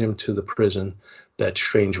transport him to the prison that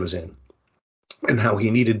Strange was in, and how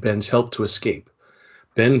he needed Ben's help to escape.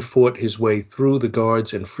 Ben fought his way through the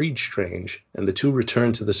guards and freed Strange, and the two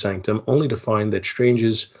returned to the sanctum, only to find that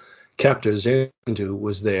Strange's captor Xandu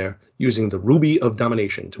was there, using the Ruby of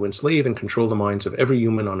Domination to enslave and control the minds of every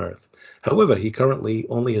human on Earth. However, he currently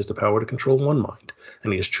only has the power to control one mind,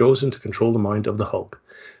 and he has chosen to control the mind of the Hulk.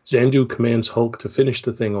 Xandu commands Hulk to finish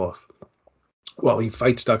the thing off, while he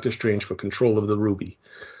fights Doctor Strange for control of the Ruby.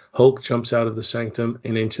 Hulk jumps out of the sanctum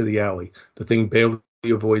and into the alley. The thing barely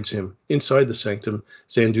avoids him. Inside the sanctum,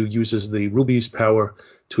 Xandu uses the Ruby's power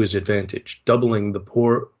to his advantage, doubling the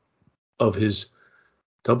power of his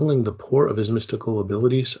mystical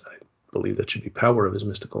abilities. I believe that should be power of his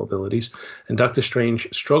mystical abilities. And Doctor Strange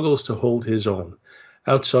struggles to hold his own.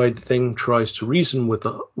 Outside, Thing tries to reason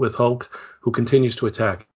with Hulk, who continues to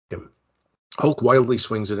attack him. Hulk wildly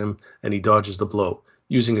swings at him, and he dodges the blow.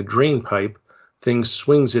 Using a drain pipe, Thing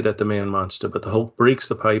swings it at the man-monster, but the Hulk breaks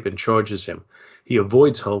the pipe and charges him. He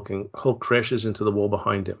avoids Hulk, and Hulk crashes into the wall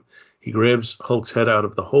behind him. He grabs Hulk's head out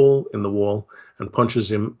of the hole in the wall and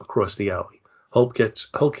punches him across the alley. Hulk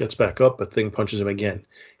gets back up, but Thing punches him again.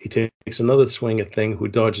 He takes another swing at Thing, who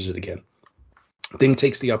dodges it again. Thing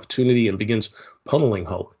takes the opportunity and begins pummeling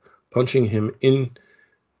Hulk, punching him in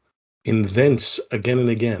thence again and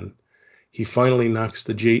again. He finally knocks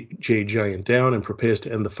the Jade Giant down and prepares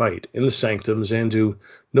to end the fight. In the sanctum, Xandu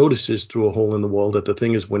notices through a hole in the wall that the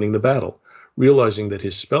Thing is winning the battle. Realizing that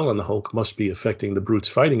his spell on the Hulk must be affecting the Brute's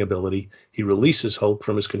fighting ability, he releases Hulk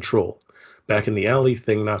from his control. Back in the alley,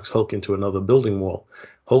 Thing knocks Hulk into another building wall.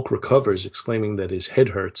 Hulk recovers, exclaiming that his head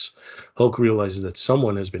hurts. Hulk realizes that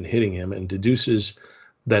someone has been hitting him and deduces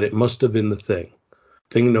that it must have been the Thing.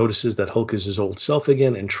 Thing notices that Hulk is his old self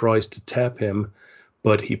again and tries to tap him,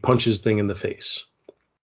 but he punches Thing in the face.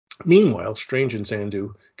 Meanwhile, Strange and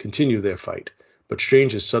Xandu continue their fight, but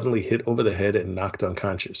Strange is suddenly hit over the head and knocked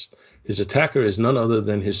unconscious. His attacker is none other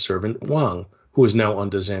than his servant Wong, who is now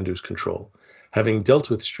under Xandu's control. Having dealt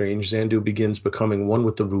with Strange, Xandu begins becoming one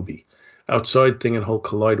with the Ruby. Outside, Thing and Hulk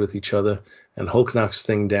collide with each other, and Hulk knocks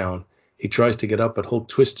Thing down. He tries to get up, but Hulk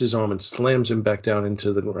twists his arm and slams him back down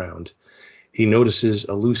into the ground. He notices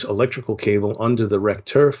a loose electrical cable under the wrecked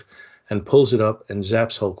turf and pulls it up and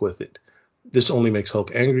zaps Hulk with it. This only makes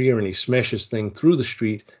Hulk angrier, and he smashes Thing through the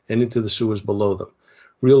street and into the sewers below them.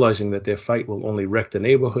 Realizing that their fight will only wreck the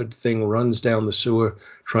neighborhood, Thing runs down the sewer,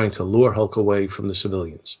 trying to lure Hulk away from the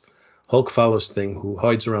civilians. Hulk follows Thing, who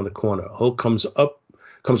hides around the corner. Hulk comes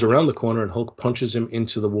around the corner, and Hulk punches him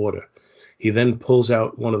into the water. He then pulls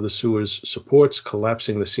out one of the sewer's supports,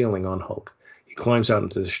 collapsing the ceiling on Hulk. He climbs out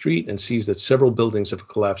into the street and sees that several buildings have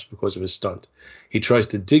collapsed because of his stunt. He tries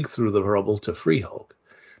to dig through the rubble to free Hulk,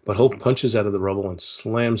 but Hulk punches out of the rubble and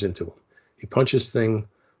slams into him. He punches Thing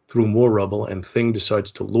through more rubble, and Thing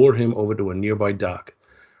decides to lure him over to a nearby dock.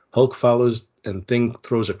 Hulk follows, and Thing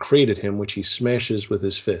throws a crate at him, which he smashes with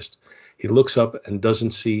his fist. He looks up and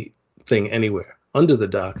doesn't see Thing anywhere. Under the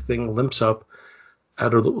dock, Thing limps up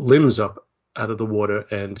out of the water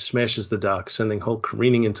and smashes the dock, sending Hulk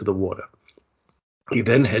careening into the water. He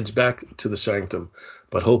then heads back to the sanctum,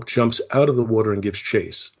 but Hulk jumps out of the water and gives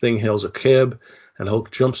chase. Thing hails a cab, and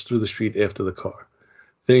Hulk jumps through the street after the car.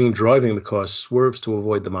 Thing, driving the car, swerves to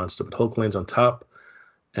avoid the monster, but Hulk lands on top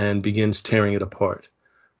and begins tearing it apart.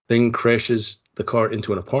 Thing crashes the car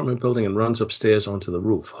into an apartment building and runs upstairs onto the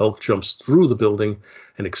roof. Hulk jumps through the building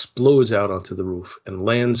and explodes out onto the roof and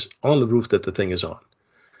lands on the roof that the Thing is on.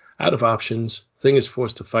 Out of options, Thing is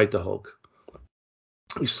forced to fight the Hulk.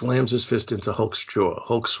 He slams his fist into Hulk's jaw.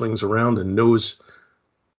 Hulk swings around and knows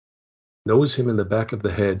him in the back of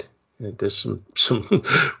the head. And there's some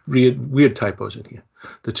weird typos in here.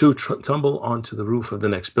 The two tumble onto the roof of the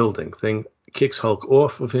next building. Thing kicks Hulk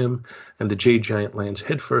off of him, and the Jade Giant lands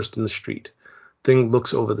headfirst in the street. Thing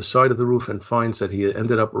looks over the side of the roof and finds that he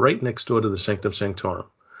ended up right next door to the Sanctum Sanctorum.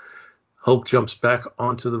 Hulk jumps back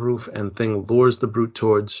onto the roof, and Thing lures the Brute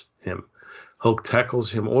towards him. Hulk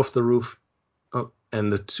tackles him off the roof,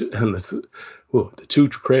 and the two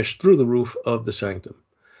crash through the roof of the Sanctum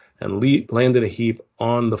and land in a heap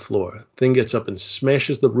on the floor. Thing gets up and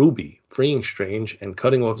smashes the Ruby, freeing Strange and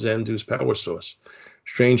cutting off Xandu's power source.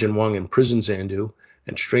 Strange and Wong imprison Xandu,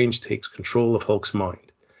 and Strange takes control of Hulk's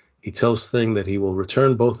mind. He tells Thing that he will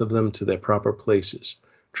return both of them to their proper places,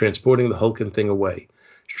 transporting the Hulk and Thing away.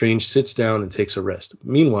 Strange sits down and takes a rest.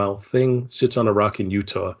 Meanwhile, Thing sits on a rock in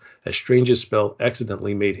Utah, as Strange's spell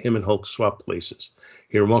accidentally made him and Hulk swap places.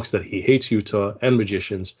 He remarks that he hates Utah and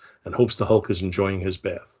magicians and hopes the Hulk is enjoying his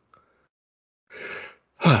bath.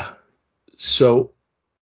 So,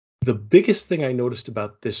 the biggest thing I noticed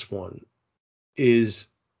about this one is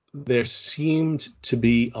there seemed to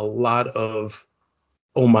be a lot of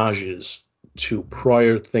homages to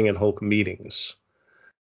prior Thing and Hulk meetings.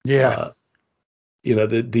 Yeah.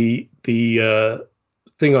 The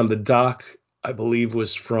thing on the dock, I believe,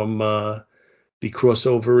 was from the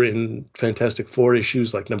crossover in Fantastic Four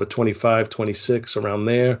issues like number 25, 26, around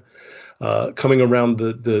there. Coming around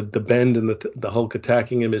the bend and the Hulk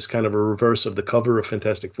attacking him is kind of a reverse of the cover of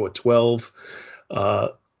Fantastic Four 12.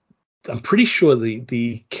 I'm pretty sure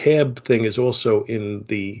the cab thing is also in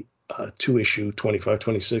the 2-issue 25,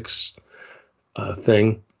 26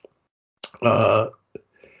 thing.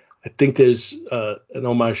 I think there's an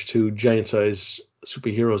homage to Giant Size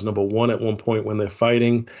Superheroes number 1 at one point when they're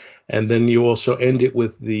fighting. And then you also end it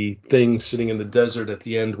with the Thing sitting in the desert at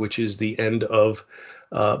the end, which is the end of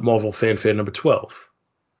Marvel Fanfare number 12.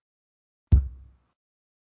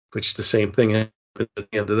 Which is the same thing happened at the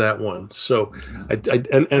end of that one. So I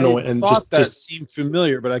thought that seemed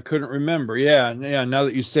familiar, but I couldn't remember. Yeah. Now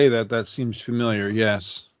that you say that, that seems familiar.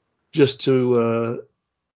 Yes. Just to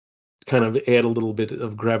kind of add a little bit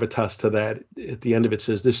of gravitas to that, at the end of it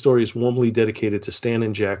says, this story is warmly dedicated to Stan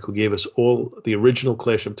and Jack, who gave us all the original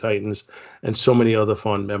Clash of Titans and so many other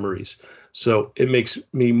fond memories. So it makes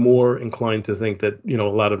me more inclined to think that, a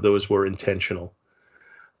lot of those were intentional.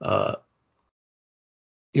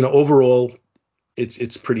 Overall,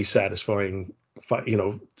 it's pretty satisfying,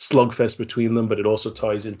 slugfest between them, but it also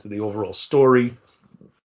ties into the overall story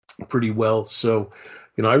pretty well. So,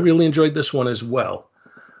 I really enjoyed this one as well.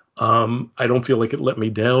 I don't feel like it let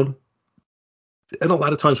me down. And a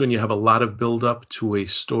lot of times when you have a lot of build up to a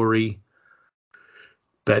story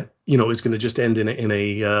that, is going to just end in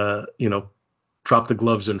a drop the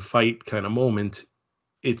gloves and fight kind of moment,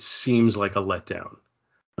 it seems like a letdown.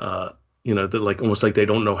 That like almost like they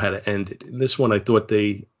don't know how to end it. In this one, I thought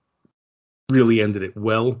they really ended it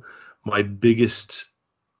well. My biggest,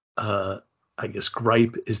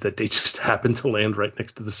 gripe is that they just happened to land right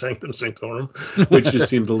next to the Sanctum Sanctorum, which just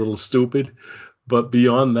seemed a little stupid. But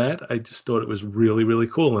beyond that, I just thought it was really, really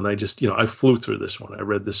cool. And I just, I flew through this one. I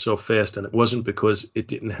read this so fast, and it wasn't because it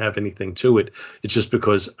didn't have anything to it. It's just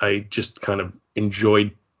because I just kind of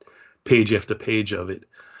enjoyed page after page of it.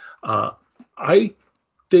 I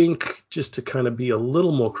think, just to kind of be a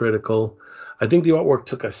little more critical, I think the artwork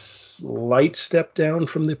took a slight step down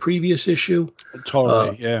from the previous issue.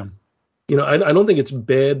 Totally, yeah. I don't think it's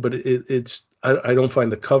bad, but I don't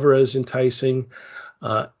find the cover as enticing.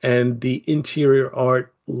 And the interior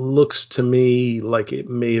art looks to me like it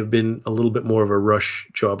may have been a little bit more of a rush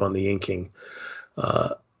job on the inking.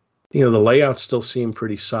 The layouts still seem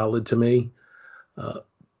pretty solid to me.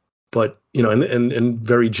 But, and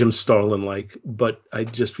very Jim Starlin-like, but I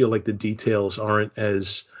just feel like the details aren't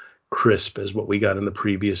as crisp as what we got in the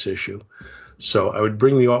previous issue. So I would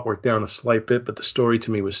bring the artwork down a slight bit, but the story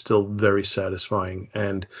to me was still very satisfying.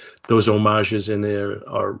 And those homages in there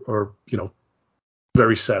are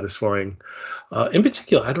very satisfying. In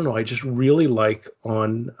particular, I don't know, I just really like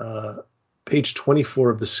on page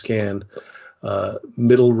 24 of the scan,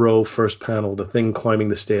 middle row, first panel, the Thing climbing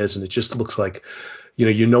the stairs, and it just looks like,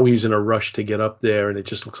 he's in a rush to get up there, and it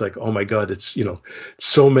just looks like, oh my God, it's,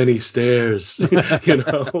 so many stairs.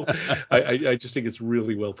 I just think it's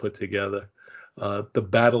really well put together. The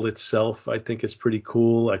battle itself, I think, is pretty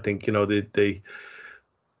cool. I think, they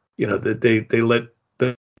let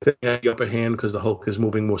the Thing have the upper hand because the Hulk is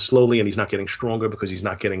moving more slowly, and he's not getting stronger because he's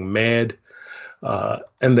not getting mad.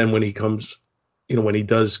 And then when he comes, when he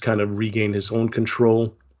does kind of regain his own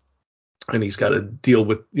control, and he's got to deal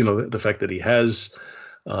with, the fact that he has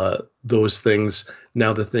those things.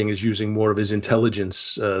 Now the Thing is using more of his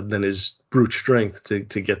intelligence than his brute strength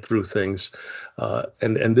to get through things.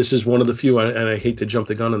 And this is one of the few, and I hate to jump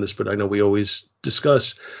the gun on this, but I know we always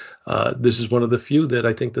discuss, this is one of the few that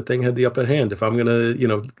I think the Thing had the upper hand. If I'm going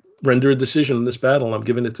to, render a decision in this battle, I'm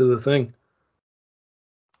giving it to the Thing.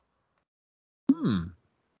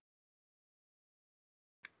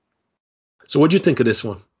 So what'd you think of this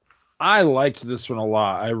one? I liked this one a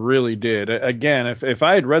lot. I really did. Again, if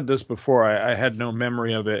I had read this before, I had no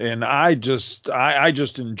memory of it, and I just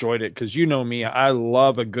enjoyed it because me, I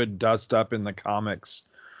love a good dust up in the comics.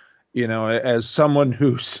 As someone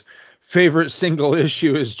whose favorite single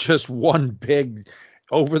issue is just one big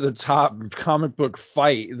over the top comic book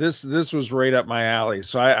fight, this was right up my alley.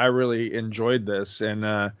 So I really enjoyed this,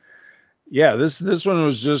 and this one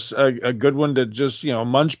was just a good one to just,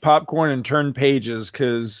 munch popcorn and turn pages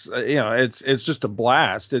because, it's just a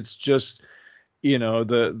blast. It's just,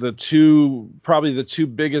 the two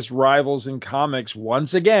biggest rivals in comics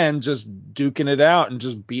once again, just duking it out and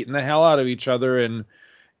just beating the hell out of each other. And,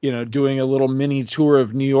 doing a little mini tour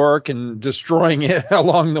of New York and destroying it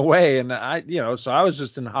along the way. And so I was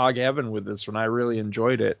just in hog heaven with this one. I really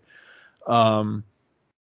enjoyed it. And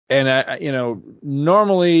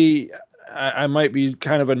normally I might be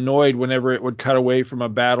kind of annoyed whenever it would cut away from a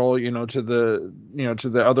battle, to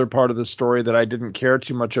the other part of the story that I didn't care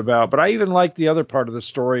too much about. But I even liked the other part of the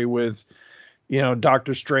story with,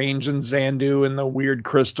 Doctor Strange and Xandu and the weird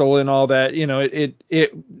crystal and all that.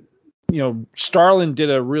 Starlin did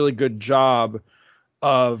a really good job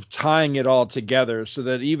of tying it all together so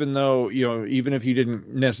that even though, even if you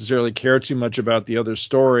didn't necessarily care too much about the other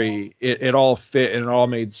story, it all fit and it all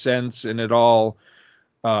made sense and it all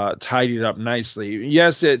tidied up nicely.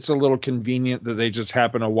 Yes, it's a little convenient that they just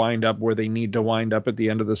happen to wind up where they need to wind up at the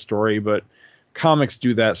end of the story, but comics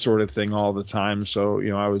do that sort of thing all the time. So,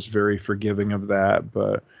 I was very forgiving of that,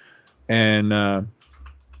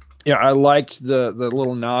 I liked the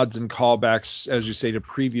little nods and callbacks, as you say, to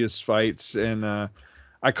previous fights. And I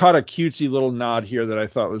caught a cutesy little nod here that I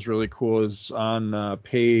thought was really cool. Is on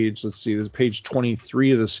page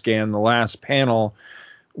 23 of the scan, the last panel,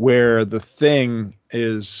 where the Thing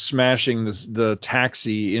is smashing the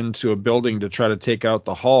taxi into a building to try to take out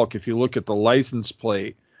the Hulk. If you look at the license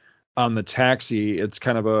plate on the taxi, it's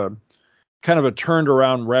kind of a turned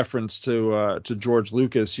around reference to George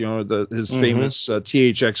Lucas, his famous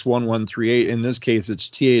THX 1138. In this case, it's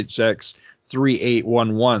THX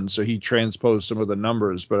 3811. So he transposed some of the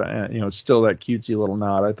numbers, but it's still that cutesy little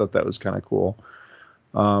nod. I thought that was kind of cool.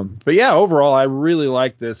 But yeah, overall, I really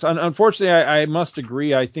like this. Unfortunately, I must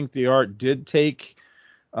agree. I think the art did take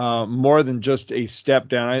more than just a step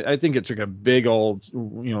down. I think it took a big old,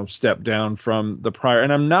 step down from the prior.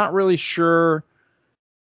 And I'm not really sure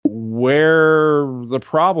where the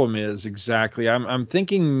problem is exactly. I'm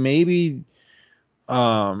thinking maybe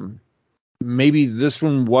this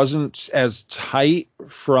one wasn't as tight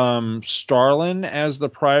from Starlin as the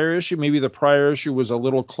prior issue. Maybe the prior issue was a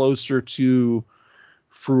little closer to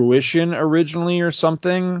fruition originally or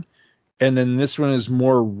something, and then this one is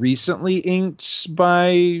more recently inked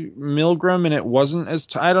by Milgrom and it wasn't as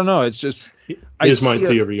I don't know. It's just here's my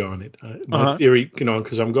theory on it. My theory,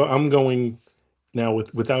 because I'm going now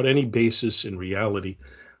without any basis in reality.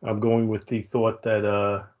 I'm going with the thought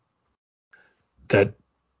that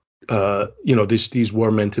these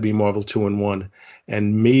were meant to be Marvel 2-in-1,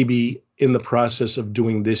 and maybe in the process of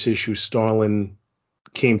doing this issue, Starlin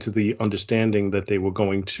came to the understanding that they were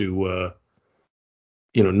going to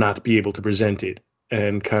not be able to present it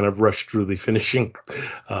and kind of rush through the finishing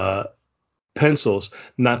pencils.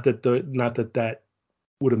 Not that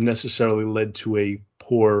would have necessarily led to a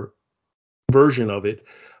poor version of it,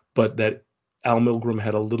 but that Al Milgrom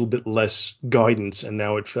had a little bit less guidance, and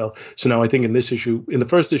now it fell. So now I think in this issue, in the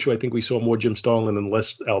first issue, I think we saw more Jim Starlin and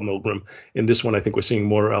less Al Milgrom. In this one, I think we're seeing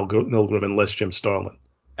more Al Milgrom and less Jim Starlin.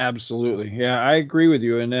 Absolutely. Yeah, I agree with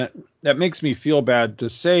you. And that makes me feel bad to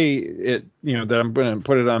say it, that I'm going to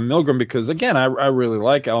put it on Milgrom because, again, I really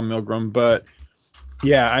like Al Milgrom. But,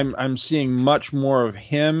 yeah, I'm seeing much more of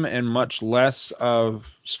him and much less of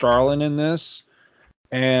Starlin in this.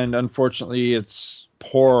 And, unfortunately, it's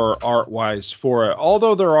poor art-wise for it.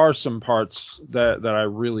 Although there are some parts that I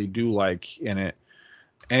really do like in it.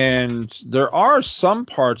 And there are some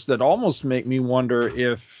parts that almost make me wonder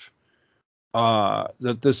if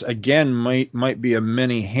that this again might be a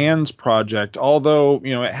many hands project, although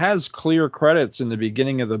it has clear credits in the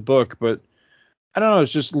beginning of the book, but I don't know,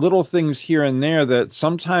 it's just little things here and there that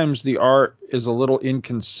sometimes the art is a little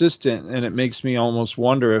inconsistent, and it makes me almost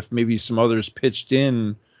wonder if maybe some others pitched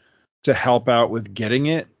in to help out with getting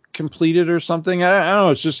it completed or something. I don't know,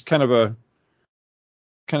 it's just kind of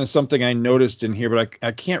something I noticed in here, but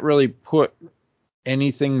I can't really put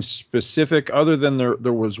anything specific other than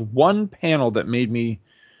there was one panel that made me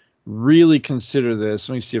really consider this.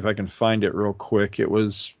 Let me see if I can find it real quick. It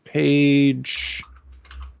was page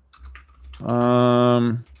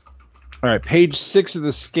page 6 of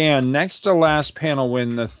the scan, next to last panel,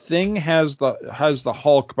 when the Thing has the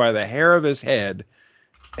Hulk by the hair of his head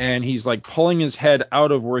and he's like pulling his head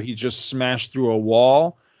out of where he just smashed through a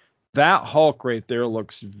wall. That Hulk right there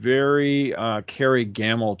looks very Carrie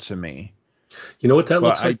Gamble to me. You know what that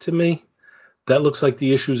looks like to me? That looks like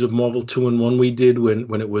the issues of Marvel 2-in-1 we did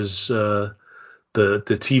when it was the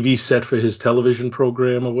TV set for his television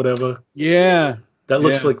program or whatever. Yeah. That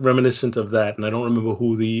looks like reminiscent of that, and I don't remember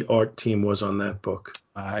who the art team was on that book.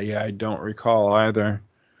 Yeah, I don't recall either.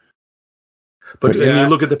 But and you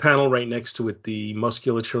look at the panel right next to it, the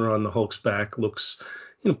musculature on the Hulk's back looks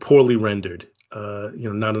poorly rendered.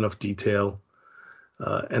 Not enough detail.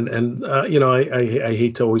 I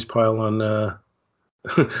hate to always pile on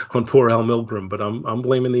on poor Al Milgrom, but I'm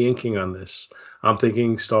blaming the inking on this. I'm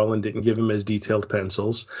thinking Starlin didn't give him as detailed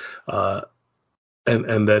pencils,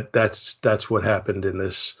 and that's what happened in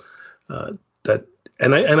this. I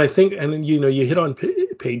think you hit on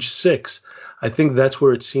page 6. I think that's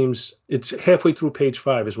where it seems it's halfway through page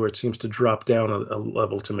 5 is where it seems to drop down a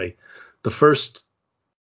level to me. The first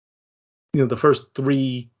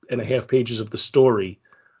 3.5 pages of the story,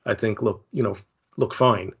 I think look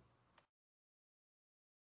fine.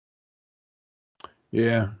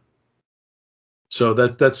 Yeah. So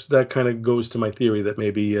that kind of goes to my theory that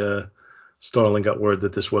maybe Starlin got word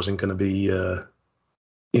that this wasn't going to be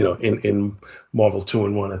in Marvel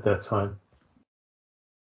 2-in-1 at that time.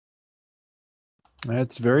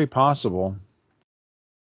 That's very possible.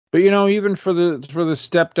 But even for the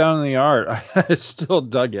step down in the art, I still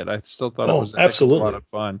dug it. I still thought it was a lot of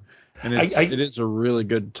fun, and it is a really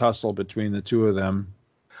good tussle between the two of them.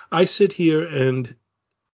 I sit here and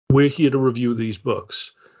we're here to review these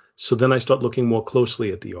books, so then I start looking more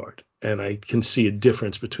closely at the art, and I can see a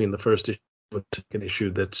difference between the first issue and the second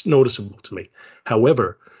issue that's noticeable to me.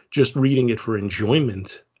 However, just reading it for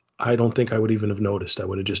enjoyment, I don't think I would even have noticed. I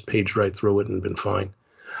would have just paged right through it and been fine.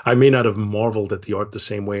 I may not have marveled at the art the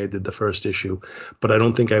same way I did the first issue, but I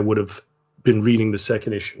don't think I would have been reading the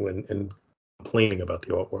second issue and complaining about the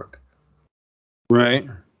artwork. Right.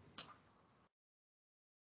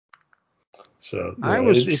 So I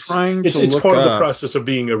was trying to look up. It's part of the process of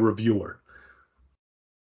being a reviewer.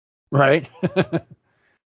 Right.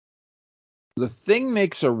 The Thing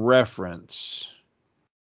makes a reference.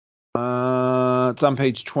 It's on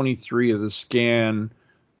page 23 of the scan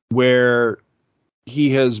where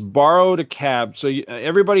he has borrowed a cab. So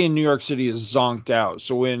everybody in New York City is zonked out.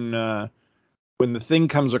 So when the Thing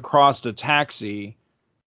comes across a taxi,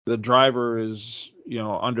 the driver is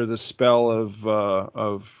under the spell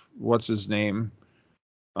of what's his name,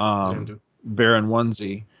 Baron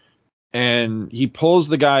Onesie, and he pulls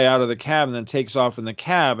the guy out of the cab and then takes off in the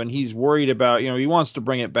cab, and he's worried about he wants to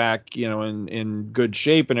bring it back in good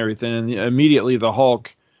shape and everything, and immediately the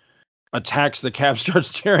Hulk attacks the cab,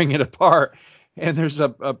 starts tearing it apart. And there's a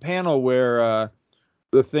panel where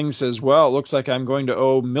the Thing says, well, it looks like I'm going to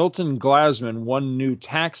owe Milton Glasman one new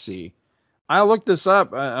taxi. I looked this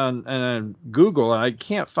up on Google, and I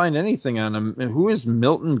can't find anything on him. Who is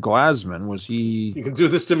Milton Glasman? Was he... You can do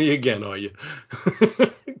this to me again, are you?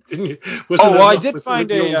 Didn't you? I did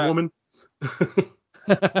find old woman.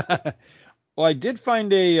 Well, I did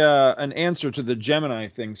find an answer to the Gemini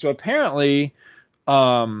thing. So apparently,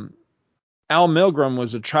 Al Milgrom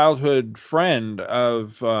was a childhood friend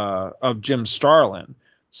of Jim Starlin.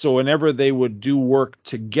 So whenever they would do work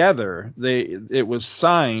together, it was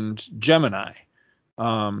signed Gemini.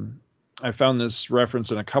 I found this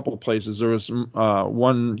reference in a couple of places. There was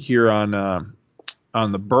one here on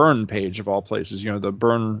the Byrne page of all places. The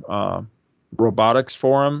Byrne robotics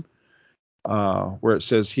forum, where it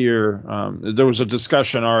says here there was a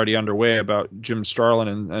discussion already underway about Jim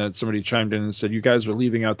Starlin, and somebody chimed in and said, you guys are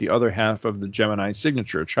leaving out the other half of the Gemini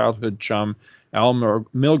signature. Childhood chum Al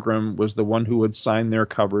Milgrom was the one who would sign their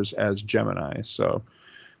covers as Gemini. So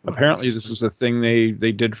apparently this is a thing they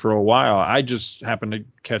did for a while. I just happened to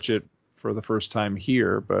catch it for the first time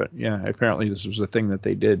here, but yeah, apparently this was a thing that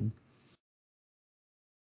they did.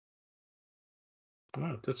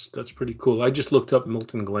 Oh, that's pretty cool. I just looked up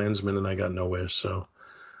Milton Glasman and I got nowhere. So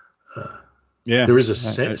yeah, there is a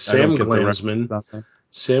Sam Glasman.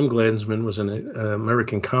 Sam Glasman was an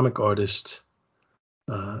American comic artist,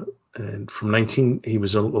 and he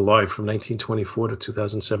was alive from 1924 to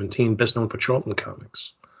 2017. Best known for Charlton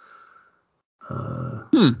Comics.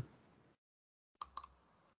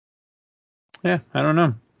 Yeah, I don't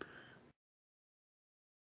know.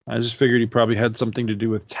 I just figured he probably had something to do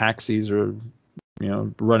with taxis or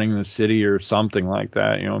running the city or something like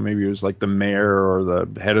that. Maybe it was like the mayor or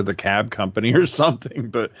the head of the cab company or something,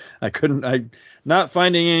 but I'm not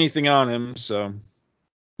finding anything on him. So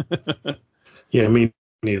yeah, me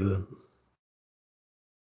neither.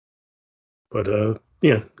 But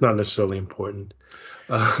not necessarily important.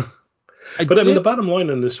 The bottom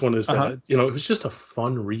line on this one is that it was just a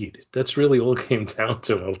fun read. That's really all it came down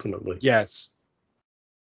to ultimately. Yes,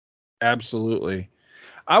 absolutely.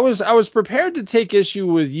 I was prepared to take issue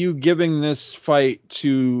with you giving this fight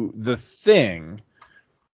to the Thing.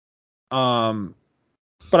 But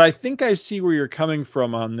I think I see where you're coming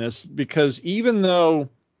from on this, because even though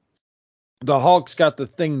the Hulk's got the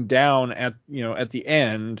Thing down at the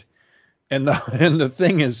end, and the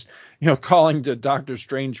Thing is calling to Doctor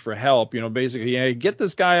Strange for help, basically, hey, get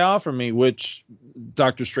this guy off of me, which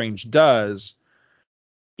Doctor Strange does.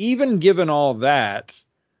 Even given all that,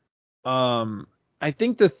 I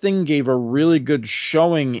think the Thing gave a really good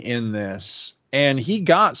showing in this, and he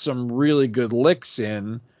got some really good licks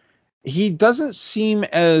in. He doesn't seem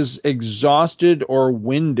as exhausted or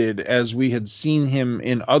winded as we had seen him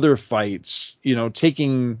in other fights,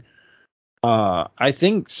 taking I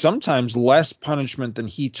think sometimes less punishment than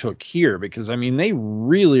he took here, because I mean they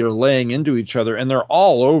really are laying into each other, and they're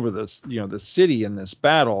all over this, the city in this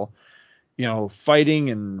battle, fighting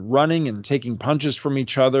and running and taking punches from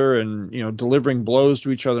each other and, delivering blows to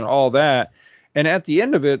each other and all that. And at the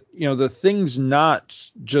end of it, the Thing's not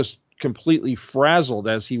just completely frazzled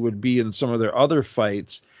as he would be in some of their other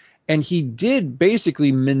fights. And he did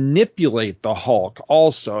basically manipulate the Hulk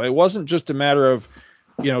also. It wasn't just a matter of,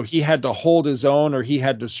 he had to hold his own or he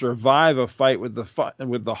had to survive a fight with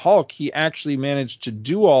the Hulk. He actually managed to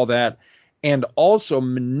do all that and also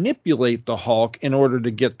manipulate the Hulk in order to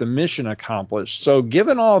get the mission accomplished. So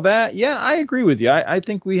given all that, yeah, I agree with you. I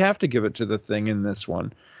think we have to give it to the Thing in this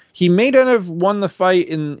one. He may not have won the fight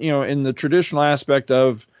in the traditional aspect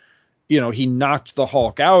of, he knocked the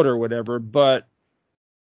Hulk out or whatever, but,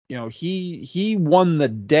 he won the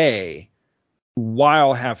day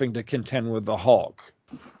while having to contend with the Hulk.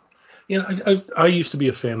 I used to be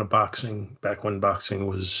a fan of boxing back when boxing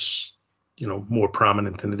was, more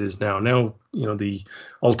prominent than it is now. Now, the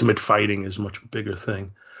Ultimate Fighting is a much bigger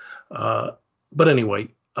thing. But anyway,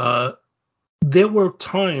 there were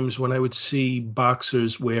times when I would see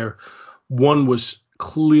boxers where one was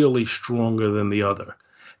clearly stronger than the other.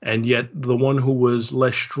 And yet the one who was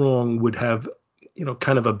less strong would have,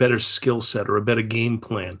 kind of a better skill set or a better game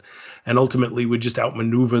plan, and ultimately would just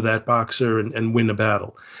outmaneuver that boxer and win a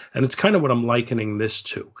battle. And it's kind of what I'm likening this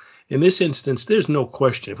to. In this instance, there's no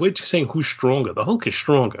question. If we're just saying who's stronger, the Hulk is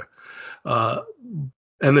stronger. And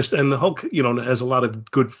the Hulk, has a lot of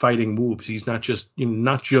good fighting moves. He's not just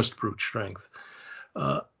brute strength.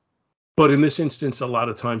 But in this instance, a lot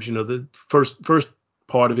of times, the first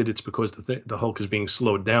part of it's because the Hulk is being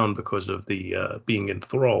slowed down because of the being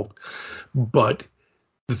enthralled. But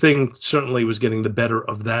the Thing certainly was getting the better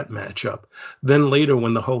of that matchup. Then later,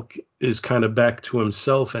 when the Hulk is kind of back to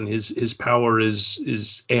himself and his power is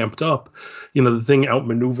amped up, the Thing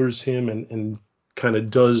outmaneuvers him and kind of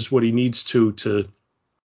does what he needs to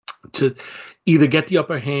either get the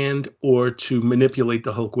upper hand or to manipulate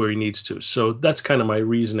the Hulk where he needs to. So that's kind of my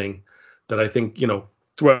reasoning, that I think,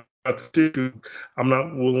 throughout the issue, I'm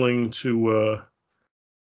not willing to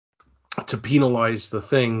penalize the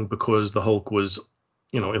Thing because the Hulk was,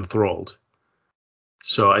 enthralled.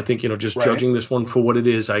 So I think, just right. Judging this one for what it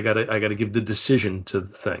is, I gotta give the decision to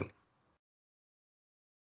the Thing.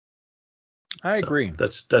 I agree.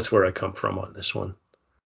 That's where I come from on this one.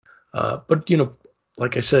 But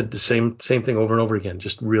like I said, the same thing over and over again.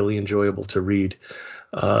 Just really enjoyable to read.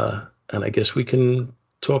 And I guess we can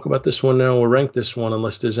talk about this one now or rank this one,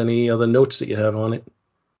 unless there's any other notes that you have on it.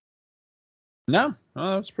 No,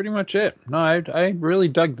 that's pretty much it. No, I really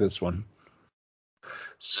dug this one.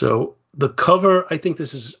 So the cover, I think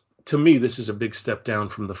this is a big step down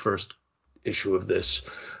from the first issue of this.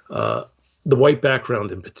 The white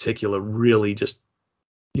background in particular really just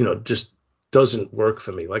doesn't work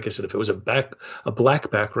for me. Like I said, if it was a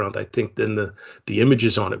black background, I think then the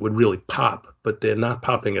images on it would really pop, but they're not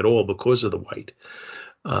popping at all because of the white.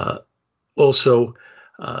 Also,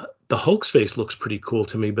 the Hulk's face looks pretty cool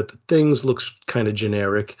to me, but the Thing's looks kind of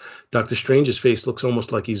generic. Doctor Strange's face looks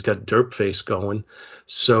almost like he's got derp face going.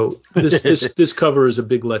 So this cover is a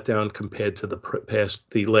big letdown compared to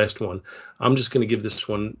the last one. I'm just going to give this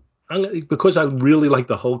one, because I really like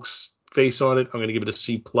the Hulk's face on it, I'm going to give it a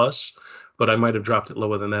C+, but I might have dropped it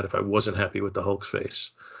lower than that if I wasn't happy with the Hulk's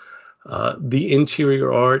face. The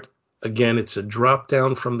interior art, again, it's a drop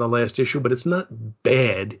down from the last issue, but it's not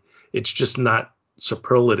bad. It's just not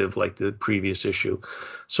superlative like the previous issue.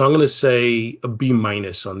 So I'm going to say a B-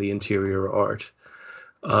 on the interior art.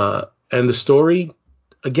 And the story,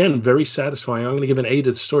 again, very satisfying. I'm going to give an A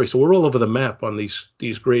to the story. So we're all over the map on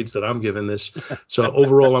these grades that I'm giving this. So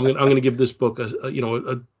overall, I'm going to give this book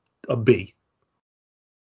a B.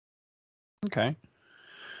 Okay.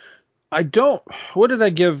 What did I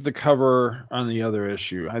give the cover on the other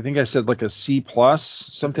issue? I think I said like a C+,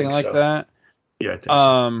 something like so. That. Yeah, I think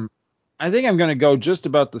so. I think I'm going to go just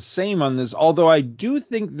about the same on this, although I do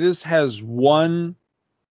think this has one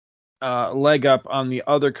leg up on the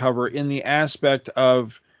other cover in the aspect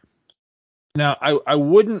of, now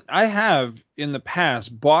I have in the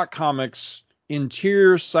past bought comics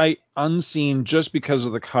interior sight unseen just because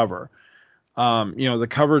of the cover. The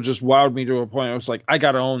cover just wowed me to a point. I was like, I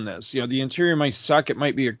got to own this. The interior might suck. It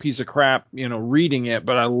might be a piece of crap, reading it,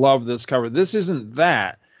 but I love this cover. This isn't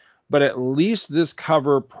that. but at least this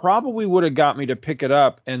cover probably would have got me to pick it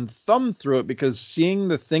up and thumb through it, because seeing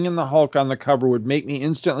the Thing and the Hulk on the cover would make me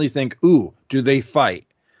instantly think, ooh, do they fight?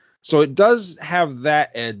 So it does have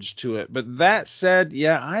that edge to it. But that said,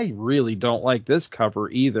 yeah, I really don't like this cover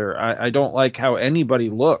either. I don't like how anybody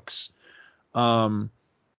looks.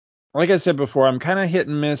 Like I said before, I'm kind of hit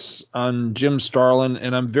and miss on Jim Starlin,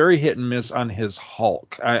 and I'm very hit and miss on his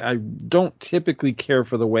Hulk. I don't typically care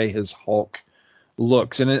for the way his Hulk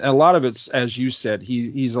looks. And a lot of it's, as you said,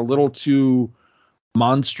 he's a little too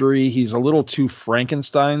monstery. He's a little too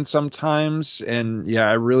Frankenstein sometimes. And yeah,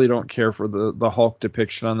 I really don't care for the Hulk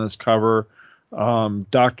depiction on this cover.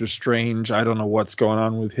 Doctor Strange, I don't know what's going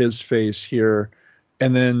on with his face here.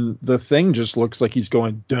 And then the Thing just looks like he's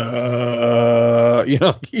going, duh,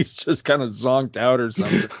 he's just kind of zonked out or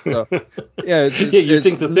something. So yeah, you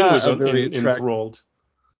think the Thing was enthralled.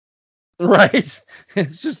 Right.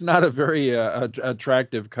 It's just not a very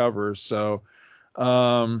attractive cover. So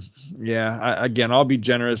again, I'll be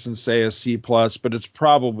generous and say a C+, but it's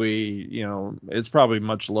probably,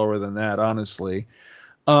 much lower than that, honestly.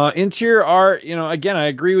 Interior art, again, I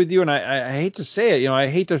agree with you, and I hate to say it, I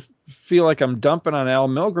hate to feel like I'm dumping on Al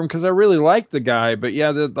Milgrom because I really like the guy, but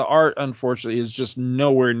yeah, the art unfortunately is just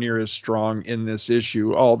nowhere near as strong in this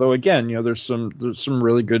issue. Although again, there's some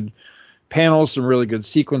really good panels, some really good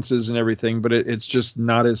sequences and everything, but it's just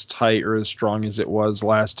not as tight or as strong as it was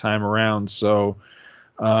last time around. So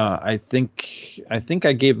I think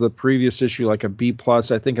I gave the previous issue like a B+. I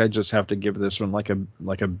think I just have to give this one like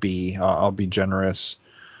a B. I'll be generous.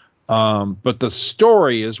 But the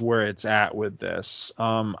story is where it's at with this.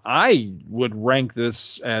 I would rank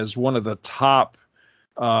this as one of the top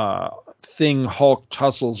Thing Hulk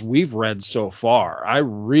tussles we've read so far. I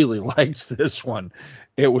really liked this one.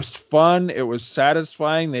 It was fun. It was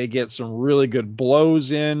satisfying. They get some really good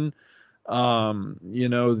blows in. The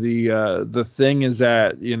Thing is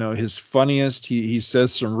at, his funniest. He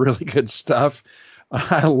says some really good stuff.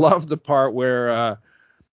 I love the part where,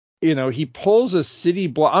 he pulls a city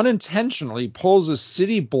block, unintentionally pulls a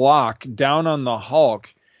city block down on the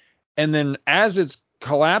Hulk. And then as it's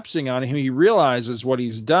collapsing on him, he realizes what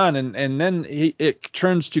he's done. And then it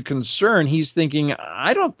turns to concern. He's thinking,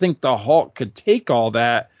 I don't think the Hulk could take all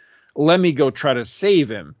that. Let me go try to save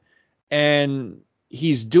him. And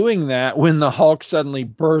he's doing that when the Hulk suddenly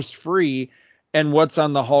bursts free. And what's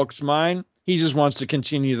on the Hulk's mind? He just wants to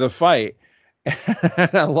continue the fight.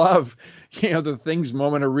 And I love, the Thing's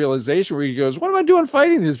moment of realization where he goes, what am I doing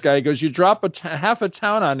fighting this guy? He goes, you drop half a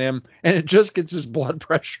town on him and it just gets his blood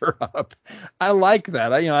pressure up. I like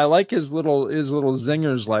that. I like his little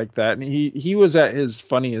zingers like that. And he was at his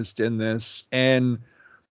funniest in this. And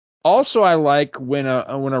also I like when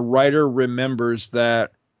a writer remembers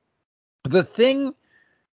that the Thing,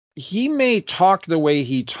 he may talk the way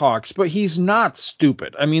he talks, but he's not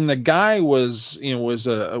stupid. I mean, the guy was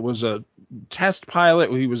a test pilot.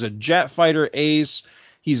 He was a jet fighter ace.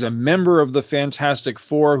 He's a member of the Fantastic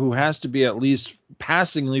Four who has to be at least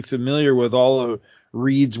passingly familiar with all of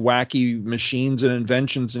Reed's wacky machines and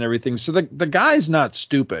inventions and everything. So the guy's not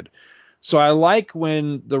stupid. So I like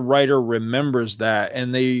when the writer remembers that,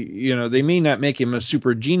 and they may not make him a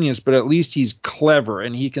super genius, but at least he's clever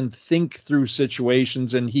and he can think through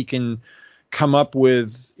situations and he can come up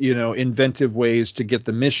with, inventive ways to get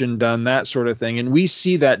the mission done, that sort of thing. And we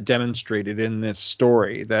see that demonstrated in this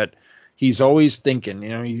story, that he's always thinking,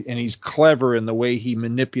 and he's clever in the way he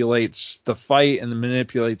manipulates the fight and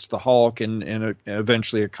manipulates the Hulk and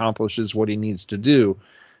eventually accomplishes what he needs to do.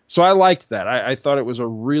 So I liked that. I thought it was a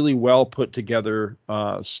really well put together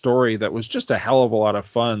story that was just a hell of a lot of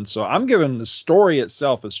fun. So I'm giving the story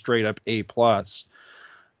itself a straight up A+.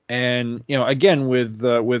 And again,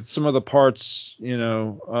 with some of the parts, with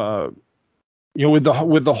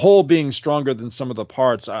the whole being stronger than some of the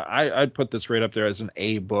parts, I'd put this right up there as an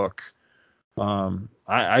A book.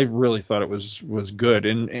 I really thought it was good.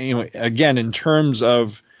 And again, in terms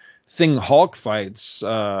of Thing Hulk fights,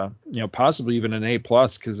 possibly even an A+,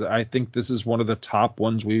 because I think this is one of the top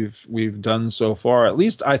ones we've done so far. At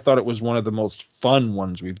least I thought it was one of the most fun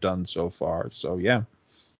ones we've done so far. So yeah,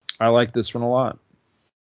 I like this one a lot.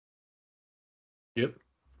 Yep.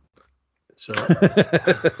 So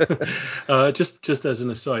just as an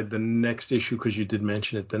aside, the next issue, because you did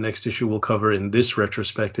mention it, the next issue we'll cover in this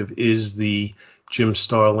retrospective is the Jim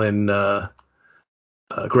Starlin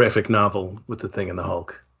graphic novel with the Thing and the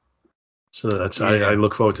Hulk. So I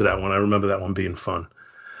look forward to that one. I remember that one being fun,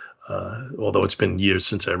 although it's been years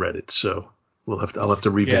since I read it. So I'll have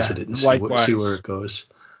to revisit it and see where it goes.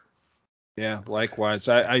 Yeah, likewise.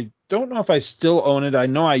 I don't know if I still own it. I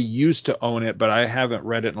know I used to own it, but I haven't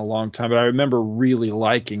read it in a long time. But I remember really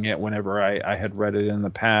liking it whenever I had read it in the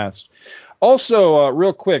past. Also,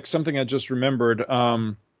 real quick, something I just remembered.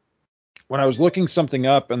 When I was looking something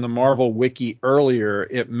up in the Marvel Wiki earlier,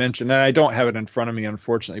 it mentioned, and I don't have it in front of me,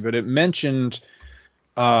 unfortunately, but it mentioned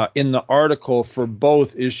in the article for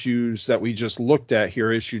both issues that we just looked at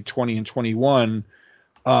here, issue 20 and 21,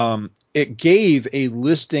 it gave a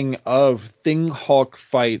listing of Thing Hulk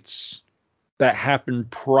fights that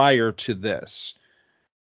happened prior to this.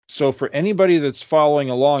 So for anybody that's following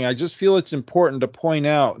along, I just feel it's important to point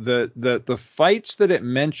out that the fights that it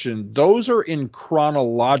mentioned, those are in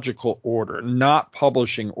chronological order, not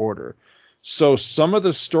publishing order. So some of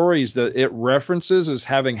the stories that it references as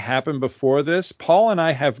having happened before this, Paul and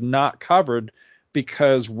I have not covered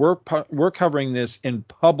because we're covering this in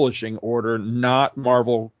publishing order, not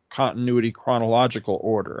Marvel continuity chronological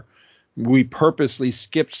order. We purposely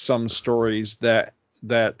skipped some stories that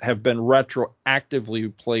have been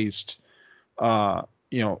retroactively placed,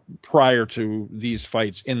 prior to these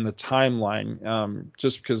fights in the timeline,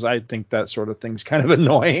 just because I think that sort of thing's kind of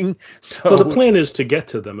annoying. So, well, the plan is to get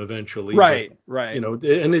to them eventually. Right.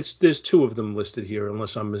 And there's two of them listed here,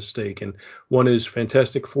 unless I'm mistaken. One is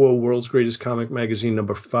Fantastic Four: World's Greatest Comic Magazine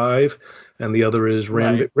 #5, and the other is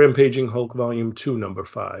Rampaging Hulk Volume 2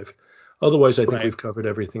 #5. Otherwise, I think we've covered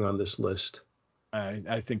everything on this list.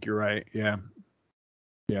 I think you're right. Yeah.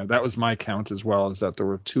 Yeah, that was my count as well, is that there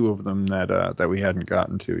were two of them that we hadn't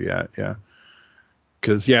gotten to yet. Yeah.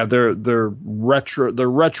 Because they're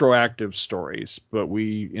retroactive stories, but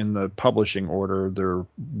we, in the publishing order, they're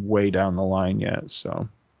way down the line yet. So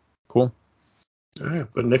cool. All right,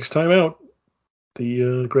 but next time out,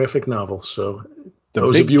 the graphic novel. So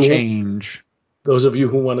those of you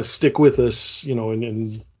who want to stick with us,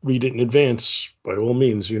 and read it in advance, by all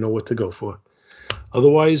means, you know what to go for.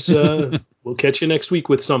 Otherwise, we'll catch you next week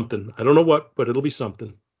with something. I don't know what, but it'll be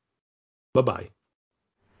something. Bye-bye.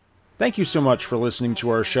 Thank you so much for listening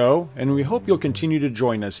to our show, and we hope you'll continue to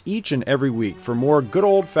join us each and every week for more good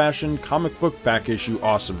old-fashioned comic book back issue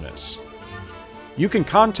awesomeness. You can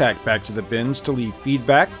contact Back to the Bins to leave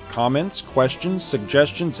feedback, comments, questions,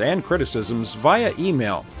 suggestions, and criticisms via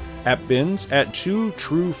email at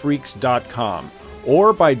bins@twotruefreaks.com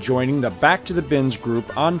or by joining the Back to the Bins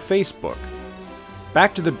group on Facebook.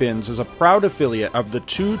 Back to the Bins is a proud affiliate of the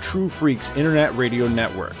Two True Freaks Internet Radio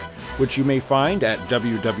Network, which you may find at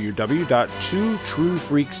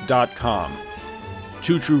www.twotruefreaks.com.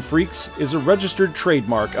 Two True Freaks is a registered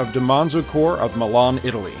trademark of DiManzo Corps of Milan,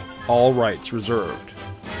 Italy. All rights reserved.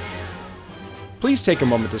 Please take a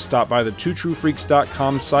moment to stop by the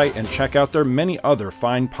twotruefreaks.com site and check out their many other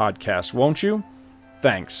fine podcasts, won't you?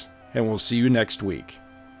 Thanks, and we'll see you next week.